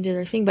just let them do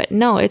their thing. But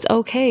no, it's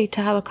okay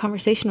to have a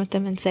conversation with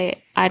them and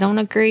say, I don't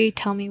agree.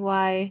 Tell me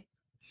why.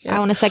 I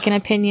want a second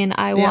opinion.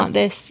 I want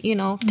this,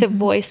 to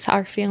voice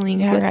our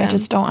feelings with them. I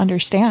just don't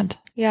understand.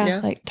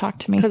 Yeah. Like, talk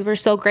to me. Because we're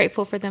so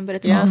grateful for them, but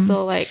it's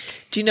also like,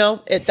 do you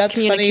know, that's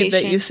funny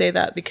that you say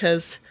that,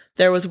 because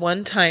there was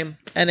one time,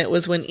 and it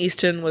was when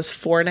Easton was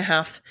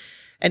 4.5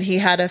 and he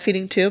had a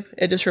feeding tube.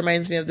 It just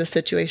reminds me of this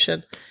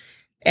situation.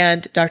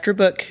 And Dr.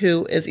 Book,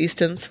 who is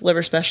Easton's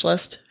liver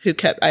specialist,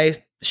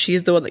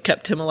 she's the one that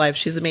kept him alive.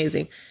 She's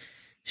amazing.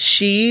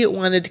 She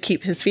wanted to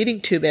keep his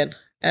feeding tube in.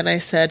 And I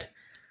said,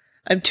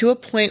 I'm to a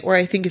point where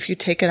I think if you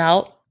take it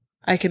out,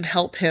 I can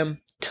help him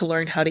to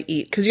learn how to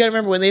eat. Because you got to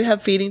remember, when they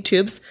have feeding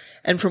tubes,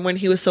 and from when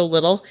he was so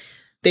little,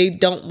 they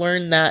don't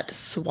learn that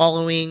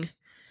swallowing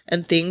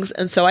and things.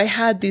 And so I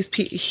had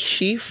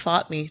she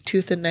fought me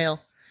tooth and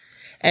nail.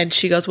 And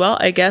she goes, well,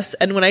 I guess.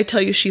 And when I tell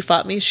you she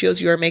fought me, she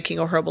goes, you are making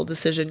a horrible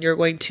decision. You're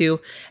going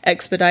to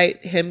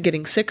expedite him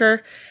getting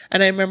sicker.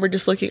 And I remember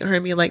just looking at her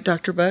and being like,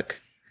 Dr. Book,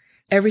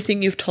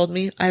 everything you've told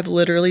me, I've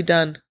literally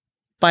done.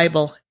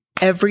 Bible,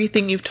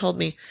 everything you've told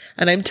me.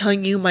 And I'm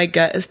telling you, my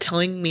gut is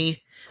telling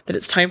me that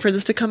it's time for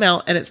this to come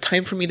out, and it's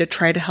time for me to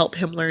try to help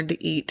him learn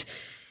to eat.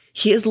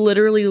 He is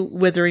literally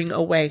withering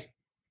away.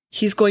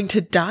 He's going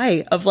to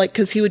die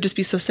because he would just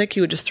be so sick,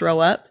 he would just throw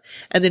up,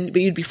 but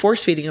you'd be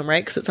force feeding him,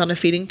 right? Because it's on a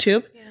feeding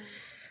tube. Yeah.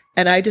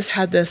 And I just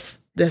had this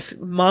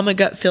mama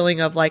gut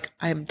feeling of like,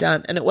 I'm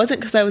done. And it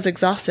wasn't because I was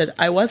exhausted.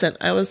 I wasn't.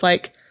 I was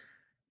like,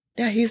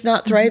 yeah, he's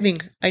not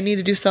thriving. I need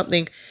to do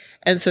something.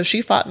 And so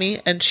she fought me,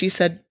 and she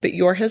said, but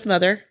you're his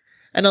mother.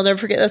 And I'll never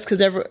forget this,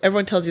 because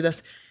everyone tells you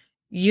this.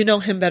 You know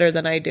him better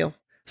than I do.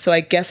 So I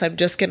guess I'm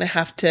just going to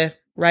have to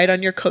ride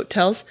on your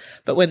coattails.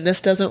 But when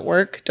this doesn't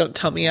work, don't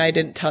tell me I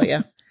didn't tell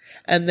you.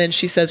 And then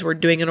she says, we're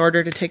doing an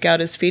order to take out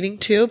his feeding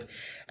tube.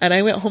 And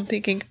I went home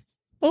thinking,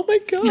 oh my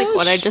gosh. Like,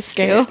 what I just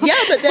do? Yeah,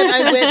 but then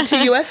I went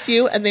to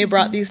USU, and they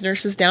brought these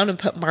nurses down and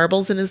put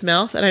marbles in his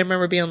mouth. And I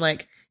remember being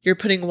like, you're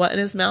putting what in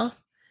his mouth?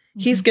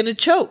 He's going to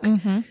choke.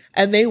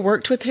 And they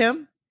worked with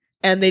him,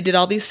 and they did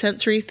all these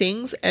sensory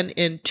things. And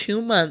in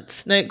 2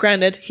 months, now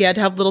granted, he had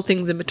to have little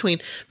things in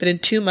between, but in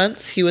 2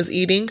 months, he was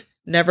eating,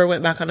 never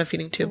went back on a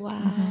feeding tube.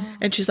 Wow.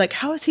 And she's like,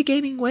 how is he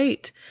gaining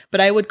weight?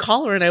 But I would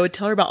call her and I would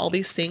tell her about all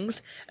these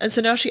things. And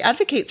so now she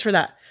advocates for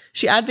that.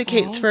 She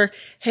advocates for,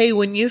 hey,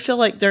 when you feel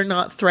like they're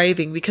not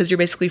thriving because you're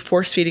basically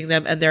force feeding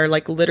them, and they're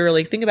like,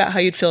 literally, think about how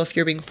you'd feel if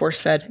you're being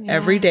force fed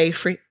every day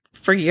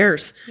for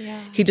years.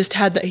 Yeah. He just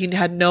had that. He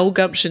had no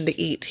gumption to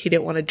eat. He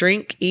didn't want to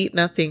drink, eat,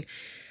 nothing.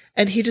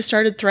 And he just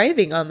started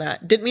thriving on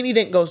that. Didn't mean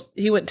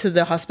he went to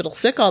the hospital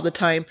sick all the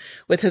time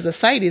with his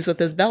ascites, with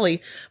his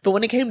belly. But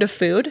when it came to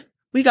food,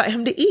 we got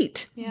him to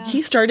eat. Yeah.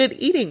 He started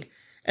eating,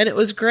 and it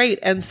was great.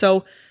 And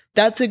so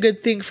that's a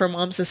good thing for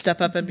moms to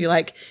step up and be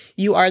like,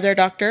 you are their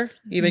doctor.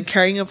 You've been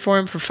caring up for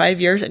him for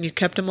 5 years, and you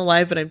kept him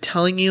alive. But I'm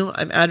telling you,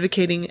 I'm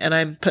advocating, and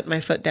I'm putting my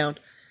foot down.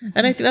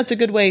 And I think that's a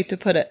good way to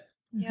put it.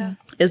 Yeah.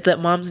 Is that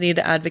moms need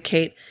to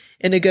advocate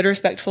in a good,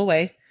 respectful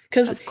way.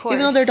 Because even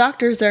though they're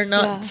doctors, they're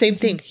not same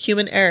thing.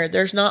 Human error.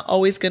 There's not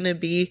always going to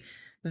be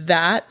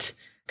that.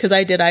 Because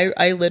I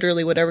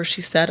literally, whatever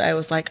she said, I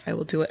was like, I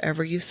will do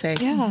whatever you say.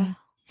 Yeah.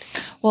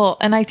 Well,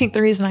 and I think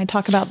the reason I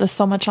talk about this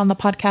so much on the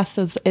podcast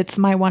is it's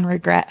my one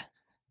regret.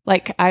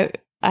 Like, I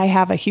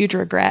have a huge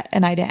regret,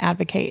 and I didn't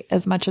advocate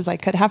as much as I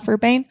could have for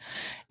Bane.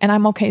 And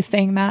I'm okay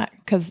saying that,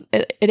 because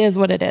it is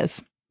what it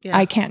is. Yeah.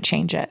 I can't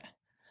change it.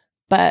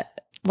 But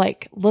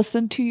like,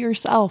 listen to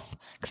yourself.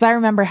 Because I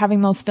remember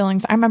having those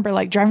feelings. I remember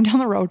like driving down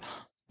the road,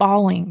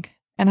 bawling.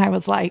 And I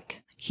was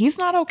like, he's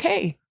not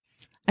okay.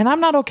 And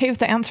I'm not okay with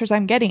the answers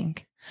I'm getting.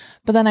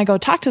 But then I go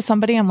talk to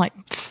somebody. I'm like,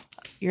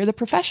 you're the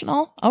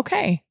professional.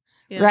 Okay.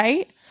 Yeah.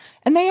 Right.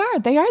 And they are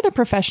the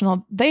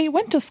professional. They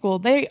went to school.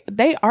 They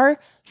are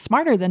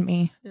smarter than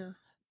me. Yeah.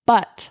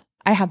 But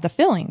I had the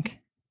feeling.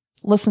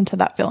 Listen to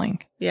that feeling.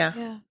 Yeah.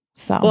 Yeah.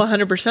 So, Well,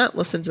 100%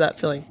 listen to that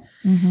feeling.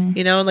 mhm,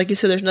 You know, and like you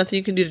said, there's nothing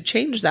you can do to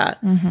change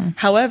that. mhm.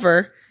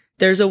 However,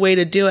 there's a way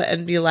to do it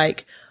and be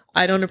like,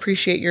 I don't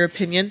appreciate your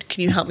opinion.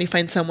 Can you help me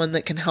find someone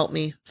that can help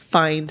me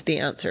find the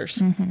answers?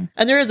 Mhm.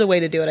 And there is a way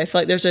to do it. I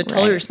feel like there's a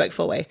totally Right.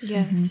 respectful way.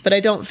 Yes. But I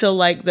don't feel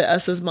like that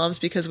us as moms,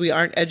 because we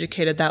aren't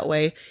educated that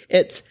way,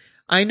 it's,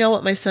 I know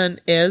what my son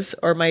is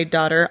or my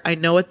daughter. I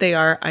know what they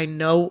are. I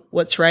know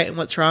what's right and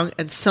what's wrong.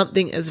 And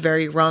something is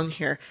very wrong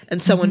here.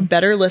 And someone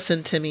better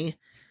listen to me.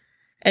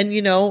 And,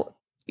 you know,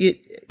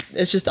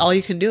 it's just all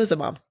you can do as a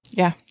mom.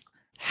 Yeah.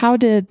 How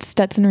did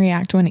Stetson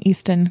react when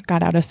Easton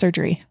got out of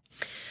surgery?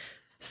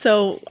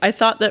 So I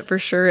thought that for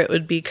sure it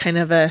would be kind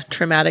of a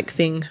traumatic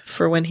thing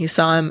for when he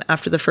saw him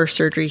after the first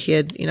surgery. He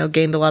had, you know,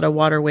 gained a lot of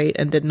water weight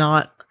and did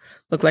not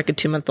look like a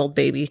 2-month-old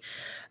baby.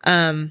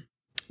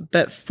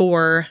 But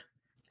for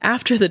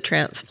after the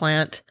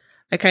transplant,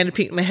 I kind of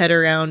peeked my head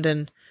around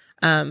and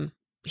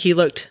he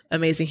looked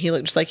amazing. He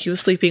looked just like he was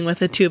sleeping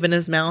with a tube in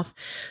his mouth.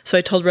 So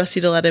I told Rusty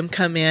to let him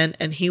come in,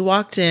 and he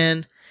walked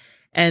in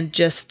and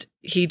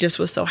he just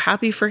was so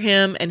happy for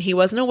him. And he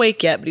wasn't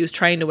awake yet, but he was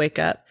trying to wake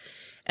up.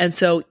 And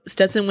so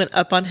Stetson went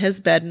up on his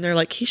bed and they're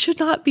like, he should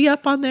not be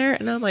up on there.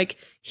 And I'm like,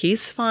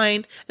 he's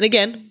fine. And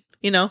again,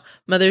 you know,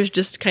 mother's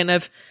just kind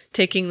of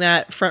taking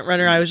that front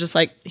runner. I was just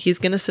like, he's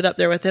going to sit up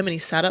there with him. And he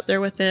sat up there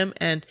with him.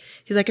 And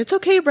he's like, it's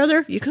okay,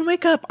 brother. You can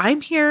wake up.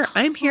 I'm here.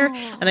 I'm here.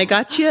 Aww. And I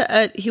got you.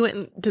 He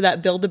went to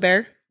that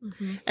Build-A-Bear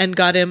and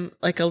got him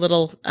like a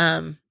little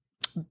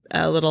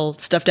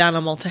stuffed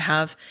animal to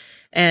have.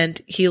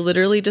 And he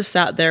literally just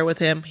sat there with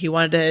him. He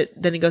wanted to,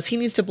 then he goes, he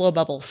needs to blow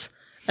bubbles.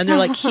 And they're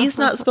like, he's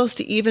not supposed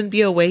to even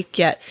be awake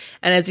yet.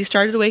 And as he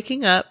started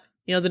waking up,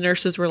 you know, the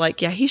nurses were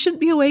like, yeah, he shouldn't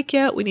be awake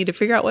yet. We need to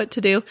figure out what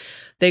to do.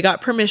 They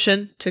got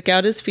permission, took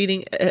out his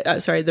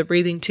the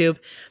breathing tube.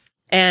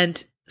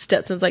 And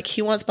Stetson's like,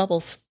 he wants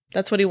bubbles.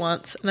 That's what he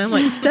wants. And I'm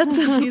like,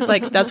 Stetson, he's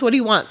like, that's what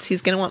he wants.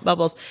 He's going to want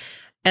bubbles.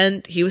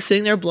 And he was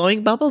sitting there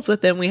blowing bubbles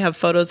with them. We have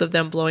photos of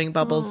them blowing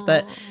bubbles. Aww.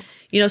 But,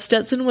 you know,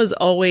 Stetson was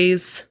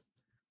always,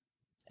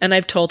 and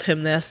I've told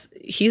him this,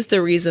 he's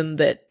the reason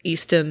that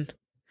Easton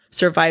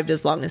survived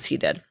as long as he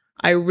did.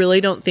 I really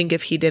don't think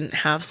if he didn't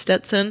have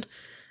Stetson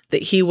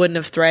that he wouldn't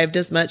have thrived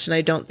as much. And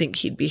I don't think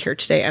he'd be here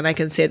today. And I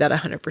can say that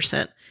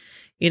 100%.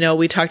 You know,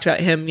 we talked about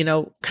him, you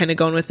know, kind of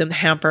going with him the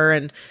hamper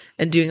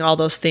and doing all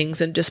those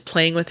things and just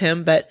playing with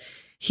him. But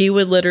he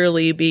would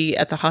literally be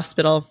at the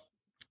hospital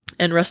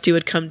and Rusty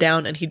would come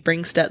down and he'd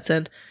bring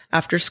Stetson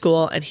after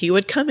school and he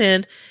would come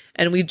in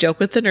and we'd joke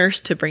with the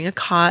nurse to bring a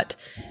cot.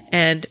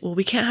 And, well,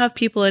 we can't have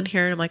people in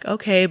here. And I'm like,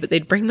 okay, but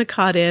they'd bring the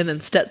cot in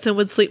and Stetson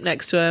would sleep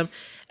next to him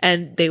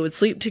and they would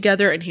sleep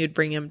together and he would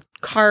bring him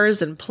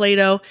cars and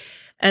Play-Doh.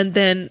 And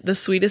then the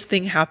sweetest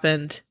thing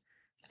happened.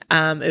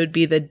 It would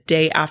be the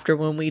day after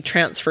when we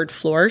transferred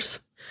floors.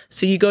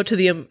 So you go to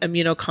the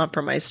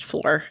immunocompromised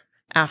floor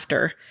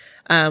after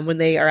when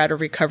they are out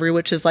of recovery,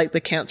 which is like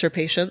the cancer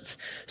patients.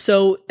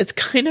 So it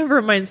kind of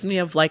reminds me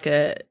of like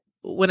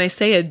when I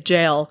say a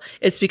jail,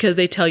 it's because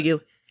they tell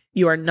you,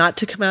 you are not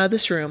to come out of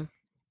this room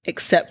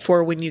except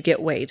for when you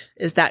get weighed.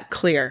 Is that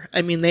clear?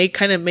 I mean, they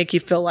kind of make you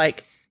feel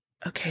like,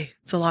 okay,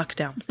 it's a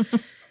lockdown.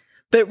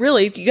 But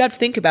really, you got to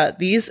think about it.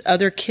 These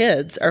other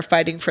kids are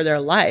fighting for their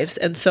lives.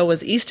 And so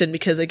was Easton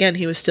because, again,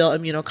 he was still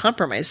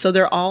immunocompromised. So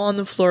they're all on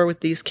the floor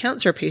with these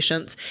cancer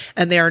patients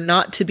and they are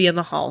not to be in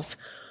the halls.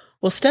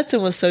 Well,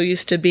 Stetson was so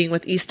used to being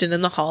with Easton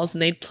in the halls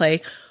and they'd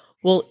play.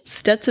 Well,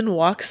 Stetson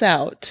walks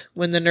out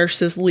when the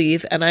nurses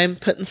leave and I'm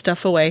putting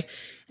stuff away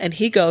and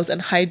he goes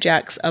and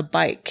hijacks a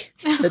bike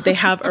that they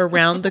have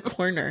around the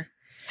corner.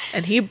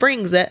 And he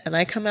brings it and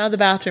I come out of the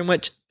bathroom,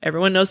 which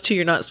everyone knows too,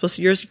 you're not supposed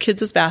to use your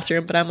kids'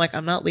 bathroom, but I'm like,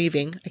 I'm not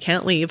leaving. I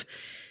can't leave.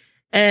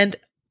 And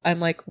I'm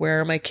like,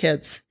 where are my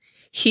kids?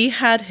 He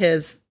had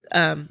his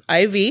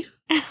IV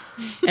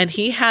and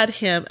he had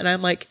him and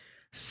I'm like,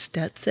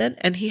 Stetson.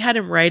 And he had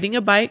him riding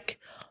a bike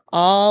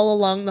all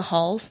along the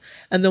halls.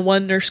 And the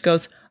one nurse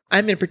goes,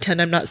 I'm going to pretend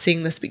I'm not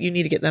seeing this, but you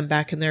need to get them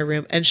back in their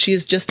room. And she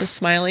is just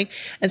smiling.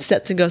 And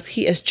Stetson goes,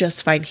 he is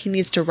just fine. He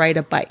needs to ride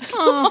a bike.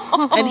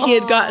 And he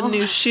had gotten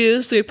new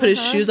shoes. So he put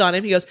his shoes on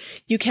him. He goes,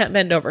 you can't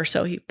bend over.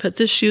 So he puts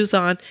his shoes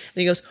on and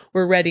he goes,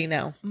 we're ready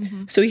now.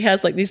 So he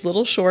has like these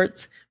little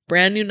shorts,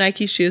 brand new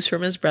Nike shoes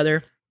from his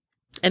brother.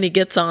 And he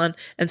gets on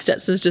and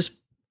Stetson's just,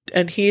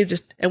 and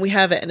we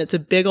have it. And it's a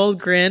big old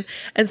grin.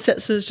 And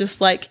Stetson's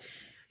just like,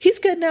 he's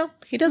good now.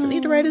 He doesn't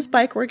need to ride his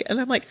bike. And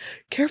I'm like,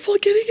 careful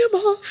getting him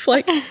off.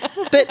 Like,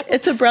 but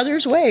it's a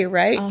brother's way,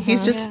 right?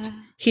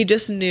 He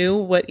just knew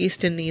what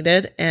Easton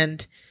needed.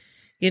 And,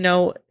 you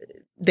know,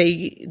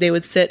 they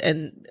would sit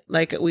and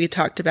like we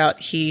talked about,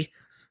 he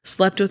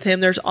slept with him.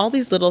 There's all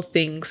these little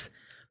things,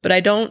 but I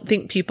don't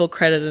think people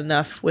credit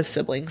enough with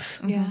siblings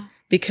Yeah.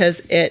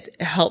 because it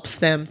helps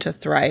them to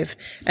thrive.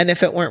 And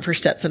if it weren't for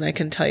Stetson, I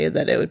can tell you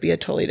that it would be a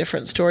totally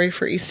different story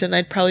for Easton.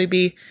 I'd probably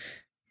be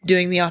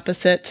doing the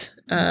opposite.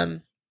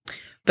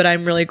 But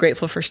I'm really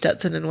grateful for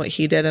Stetson and what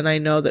he did. And I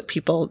know that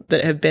people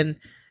that have been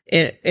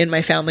in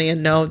my family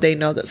and they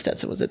know that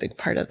Stetson was a big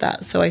part of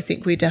that. So I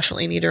think we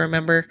definitely need to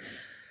remember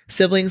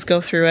siblings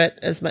go through it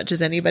as much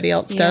as anybody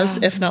else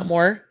does, if not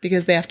more,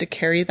 because they have to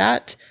carry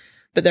that.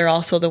 But they're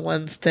also the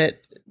ones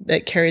that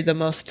carry the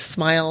most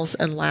smiles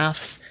and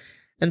laughs.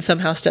 And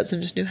somehow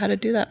Stetson just knew how to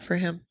do that for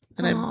him.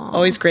 And I'm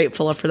always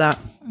grateful for that.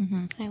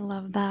 I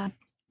love that.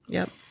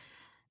 Yep.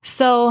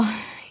 So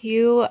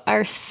you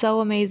are so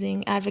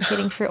amazing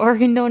advocating for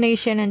organ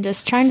donation and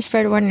just trying to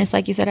spread awareness.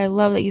 Like you said, I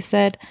love that you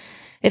said,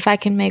 if I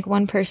can make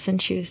one person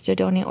choose to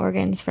donate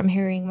organs from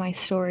hearing my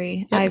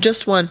story, Yep,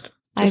 just one.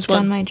 I've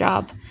done my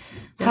job.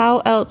 Yep. How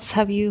else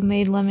have you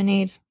made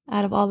lemonade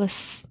out of all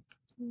this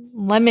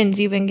lemons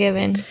you've been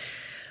given?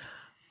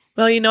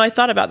 Well, I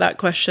thought about that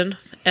question,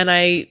 and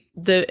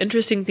the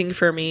interesting thing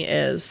for me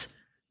is,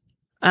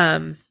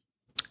 I'm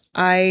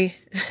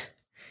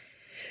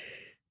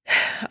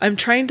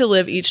trying to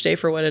live each day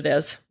for what it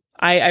is.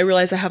 I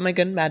realize I have my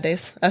good and bad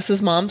days. Us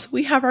as moms,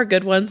 we have our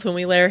good ones when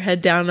we lay our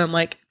head down and I'm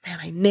like, man,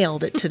 I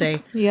nailed it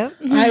today. Yep.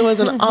 I was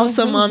an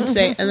awesome mom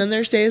today. And then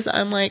there's days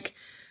I'm like,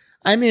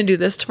 I'm going to do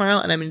this tomorrow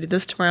and I'm going to do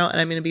this tomorrow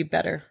and I'm going to be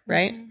better.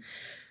 Right. Mm-hmm.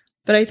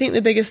 But I think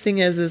the biggest thing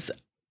is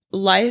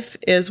life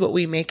is what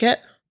we make it.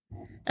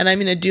 And I'm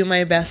going to do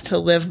my best to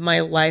live my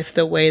life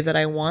the way that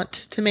I want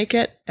to make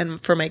it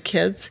and for my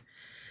kids.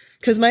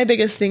 Because my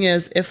biggest thing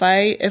is if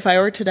I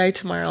were to die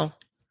tomorrow,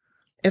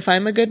 if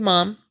I'm a good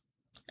mom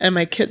and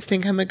my kids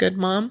think I'm a good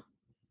mom,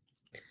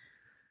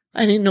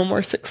 I need no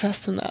more success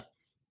than that.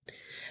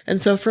 And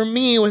so for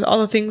me, with all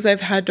the things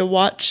I've had to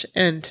watch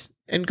and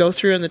go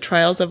through in the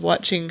trials of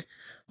watching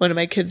one of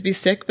my kids be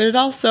sick, but it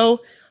also,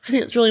 I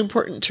think it's really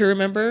important to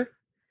remember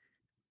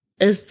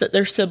is that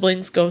their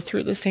siblings go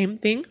through the same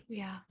thing.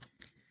 Yeah.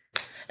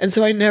 And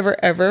so I never,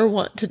 ever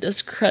want to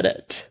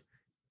discredit.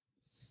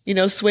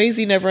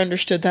 Swayze never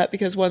understood that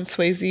because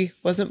Swayze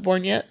wasn't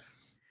born yet.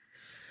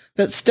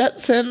 But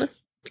Stetson,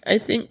 I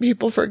think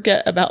people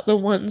forget about the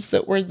ones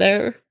that were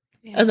there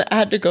and that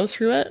had to go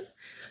through it.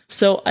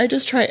 So I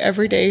just try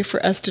every day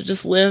for us to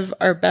just live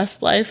our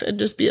best life and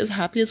just be as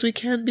happy as we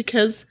can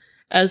because,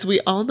 as we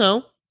all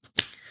know,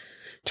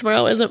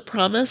 tomorrow isn't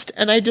promised.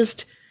 And I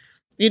just,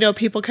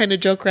 people kind of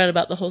joke around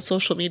about the whole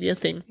social media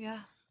thing. Yeah.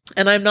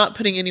 And I'm not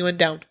putting anyone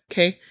down,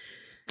 okay?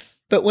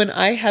 But when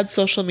I had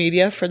social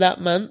media for that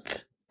month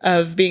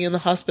of being in the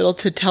hospital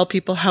to tell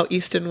people how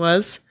Easton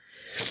was,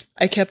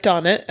 I kept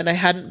on it, and I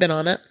hadn't been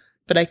on it,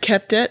 but I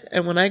kept it.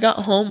 And when I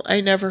got home,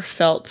 I never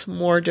felt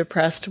more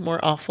depressed,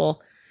 more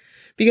awful.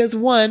 Because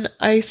one,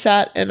 I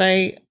sat and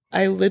I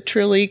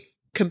literally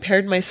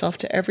compared myself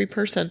to every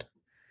person.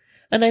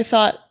 And I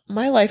thought,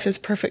 my life is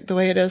perfect the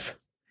way it is.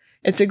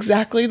 It's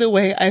exactly the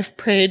way I've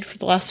prayed for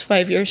the last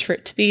 5 years for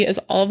it to be, is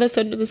all of us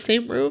under the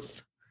same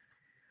roof.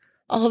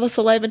 All of us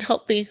alive and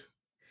healthy.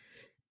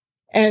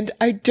 And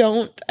I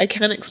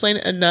can't explain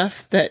it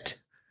enough that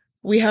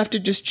we have to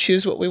just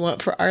choose what we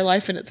want for our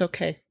life and it's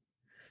okay.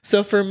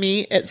 So for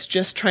me, it's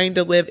just trying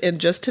to live in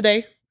just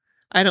today.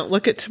 I don't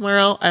look at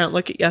tomorrow. I don't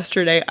look at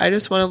yesterday. I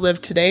just want to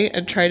live today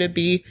and try to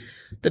be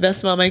the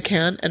best mom I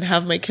can and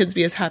have my kids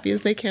be as happy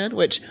as they can,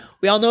 which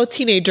we all know with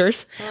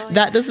teenagers,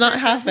 that does not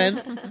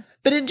happen.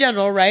 But in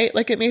general, right?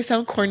 Like it may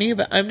sound corny,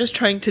 but I'm just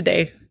trying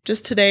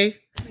just today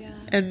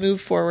and move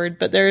forward.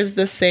 But there is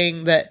this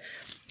saying that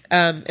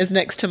is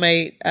next to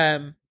my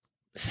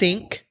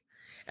sink.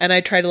 And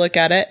I try to look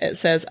at it. It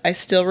says, I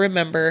still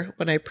remember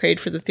when I prayed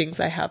for the things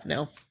I have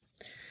now.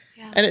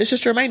 Yeah. And it's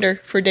just a reminder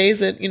for days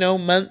that,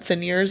 months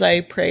and years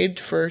I prayed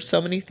for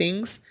so many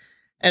things.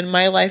 And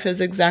my life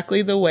is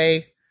exactly the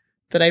way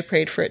that I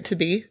prayed for it to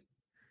be.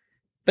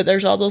 But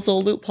there's all those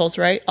little loopholes,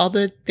 right? All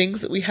the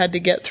things that we had to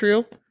get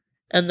through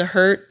and the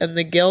hurt and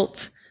the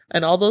guilt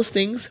and all those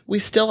things, we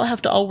still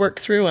have to all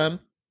work through them.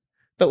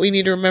 But we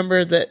need to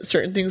remember that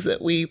certain things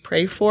that we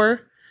pray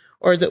for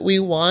or that we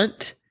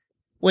want,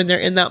 when they're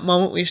in that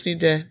moment, we just need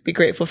to be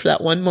grateful for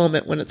that one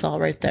moment when it's all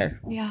right there.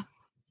 Yeah.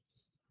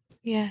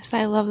 Yes,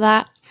 I love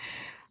that.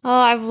 Oh,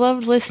 I've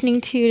loved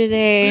listening to you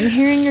today and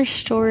hearing your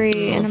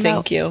story and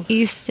about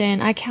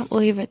Easton. I can't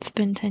believe it's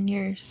been 10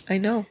 years. I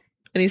know.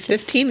 And he's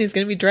 15. He's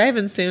going to be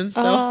driving soon,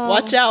 so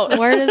watch out.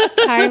 Where does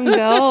time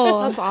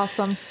go? That's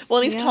awesome.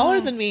 Well, and he's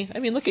taller than me. I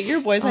mean, look at your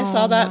boys. I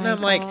saw that, and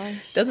I'm like,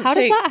 how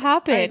does that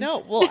happen? I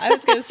know. Well, I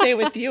was going to say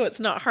with you, it's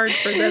not hard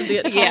for them to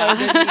get taller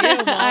than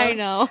you, Mom. I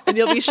know. And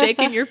you'll be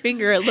shaking your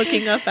finger at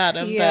looking up at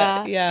him.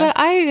 Yeah. But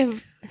I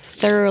have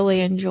thoroughly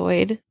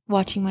enjoyed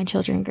watching my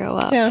children grow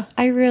up. Yeah.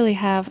 I really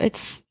have.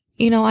 It's,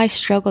 I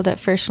struggled at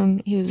first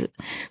when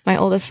my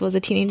oldest was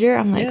a teenager.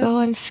 I'm like,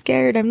 I'm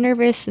scared. I'm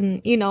nervous.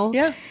 And,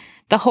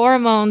 the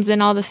hormones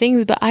and all the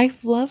things, but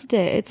I've loved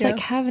it. It's like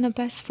having a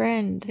best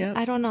friend.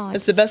 I don't know.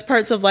 It's the best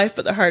parts of life,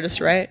 but the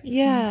hardest, right?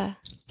 Yeah.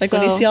 Like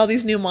when you see all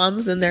these new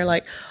moms and they're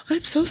like,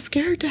 I'm so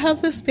scared to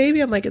have this baby.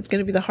 I'm like, it's going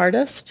to be the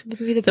hardest, It's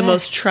gonna be the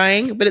most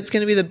trying, but it's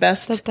going to be the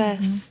best. The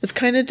best. It's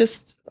kind of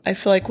just, I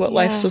feel like what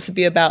life's supposed to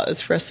be about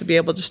is for us to be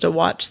able just to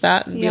watch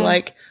that and be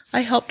like,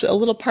 I helped a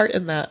little part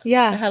in that.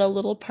 Yeah. I had a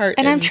little part.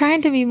 And I'm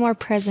trying to be more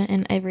present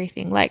in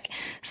everything. Like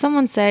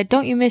someone said,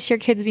 don't you miss your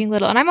kids being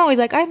little? And I'm always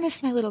like, I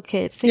miss my little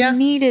kids. They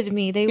needed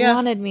me. They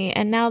wanted me.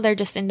 And now they're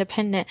just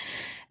independent.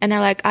 And they're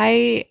like,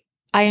 I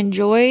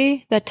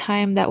enjoy the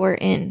time that we're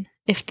in.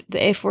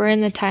 If we're in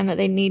the time that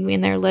they need me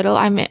and they're little,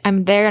 I'm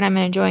there and I'm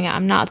enjoying it.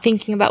 I'm not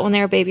thinking about when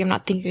they're a baby. I'm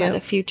not thinking about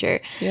the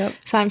future. Yep.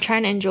 So I'm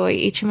trying to enjoy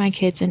each of my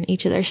kids in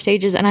each of their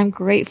stages. And I'm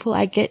grateful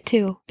I get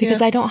to,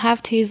 because I don't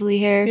have Teasley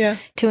here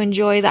to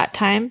enjoy that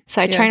time.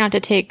 So I try not to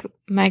take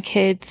my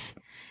kids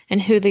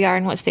and who they are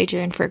and what stage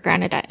they're in for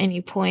granted at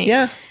any point.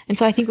 Yeah. And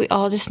so I think we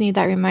all just need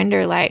that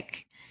reminder,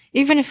 like,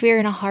 even if we're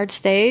in a hard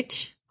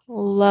stage,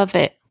 love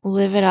it,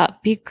 live it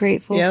up, be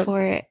grateful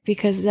for it.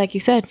 Because like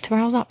you said,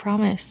 tomorrow's not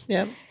promised.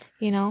 Yep.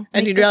 You know,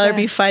 and you'd rather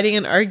be fighting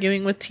and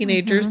arguing with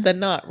teenagers than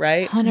not,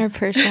 right?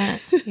 100%.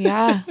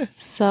 Yeah.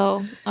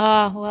 So,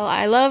 well,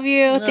 I love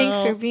you.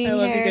 Thanks for being here. I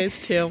love you guys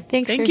too.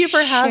 Thank you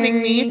for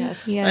having me.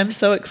 Yes. I'm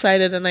so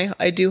excited, and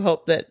I do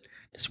hope that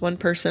just one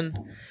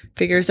person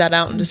figures that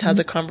out and just has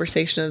a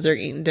conversation as they're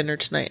eating dinner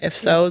tonight. If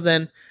so,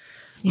 then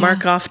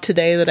mark off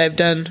today that I've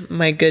done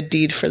my good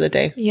deed for the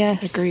day.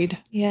 Yes. Agreed.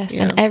 Yes.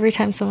 Yeah. And every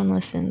time someone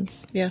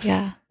listens. Yes.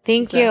 Yeah.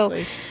 Thank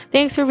you.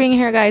 Thanks for being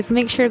here, guys.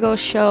 Make sure to go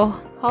show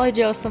Holly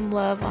Joe some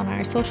love on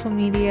our social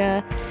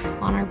media,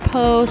 on our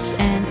posts,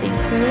 and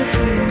thanks for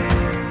listening.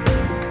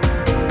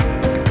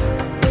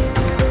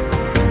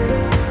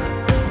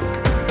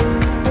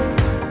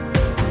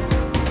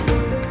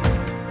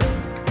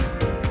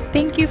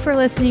 Thank you for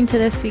listening to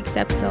this week's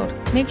episode.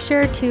 Make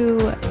sure to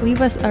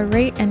leave us a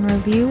rate and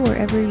review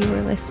wherever you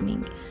are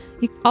listening.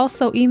 You can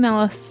also email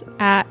us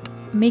at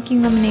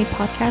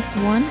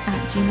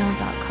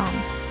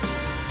makinglemonadepodcast1@gmail.com.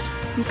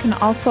 You can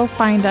also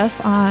find us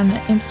on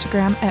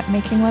Instagram at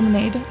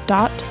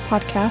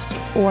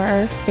makinglemonade.podcast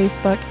or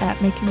Facebook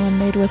at Making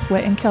Lemonade with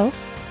Wit and Kills.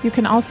 You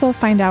can also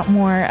find out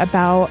more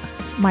about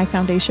my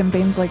foundation,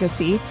 Bane's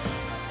Legacy,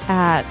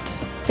 at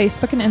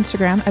Facebook and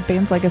Instagram at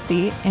Bane's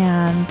Legacy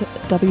and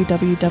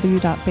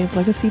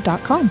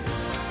www.baneslegacy.com.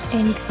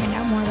 And you can find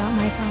out more about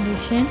my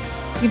foundation.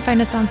 You can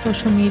find us on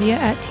social media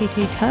at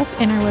TayTayTough,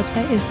 and our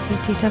website is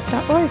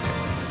taytaytough.org.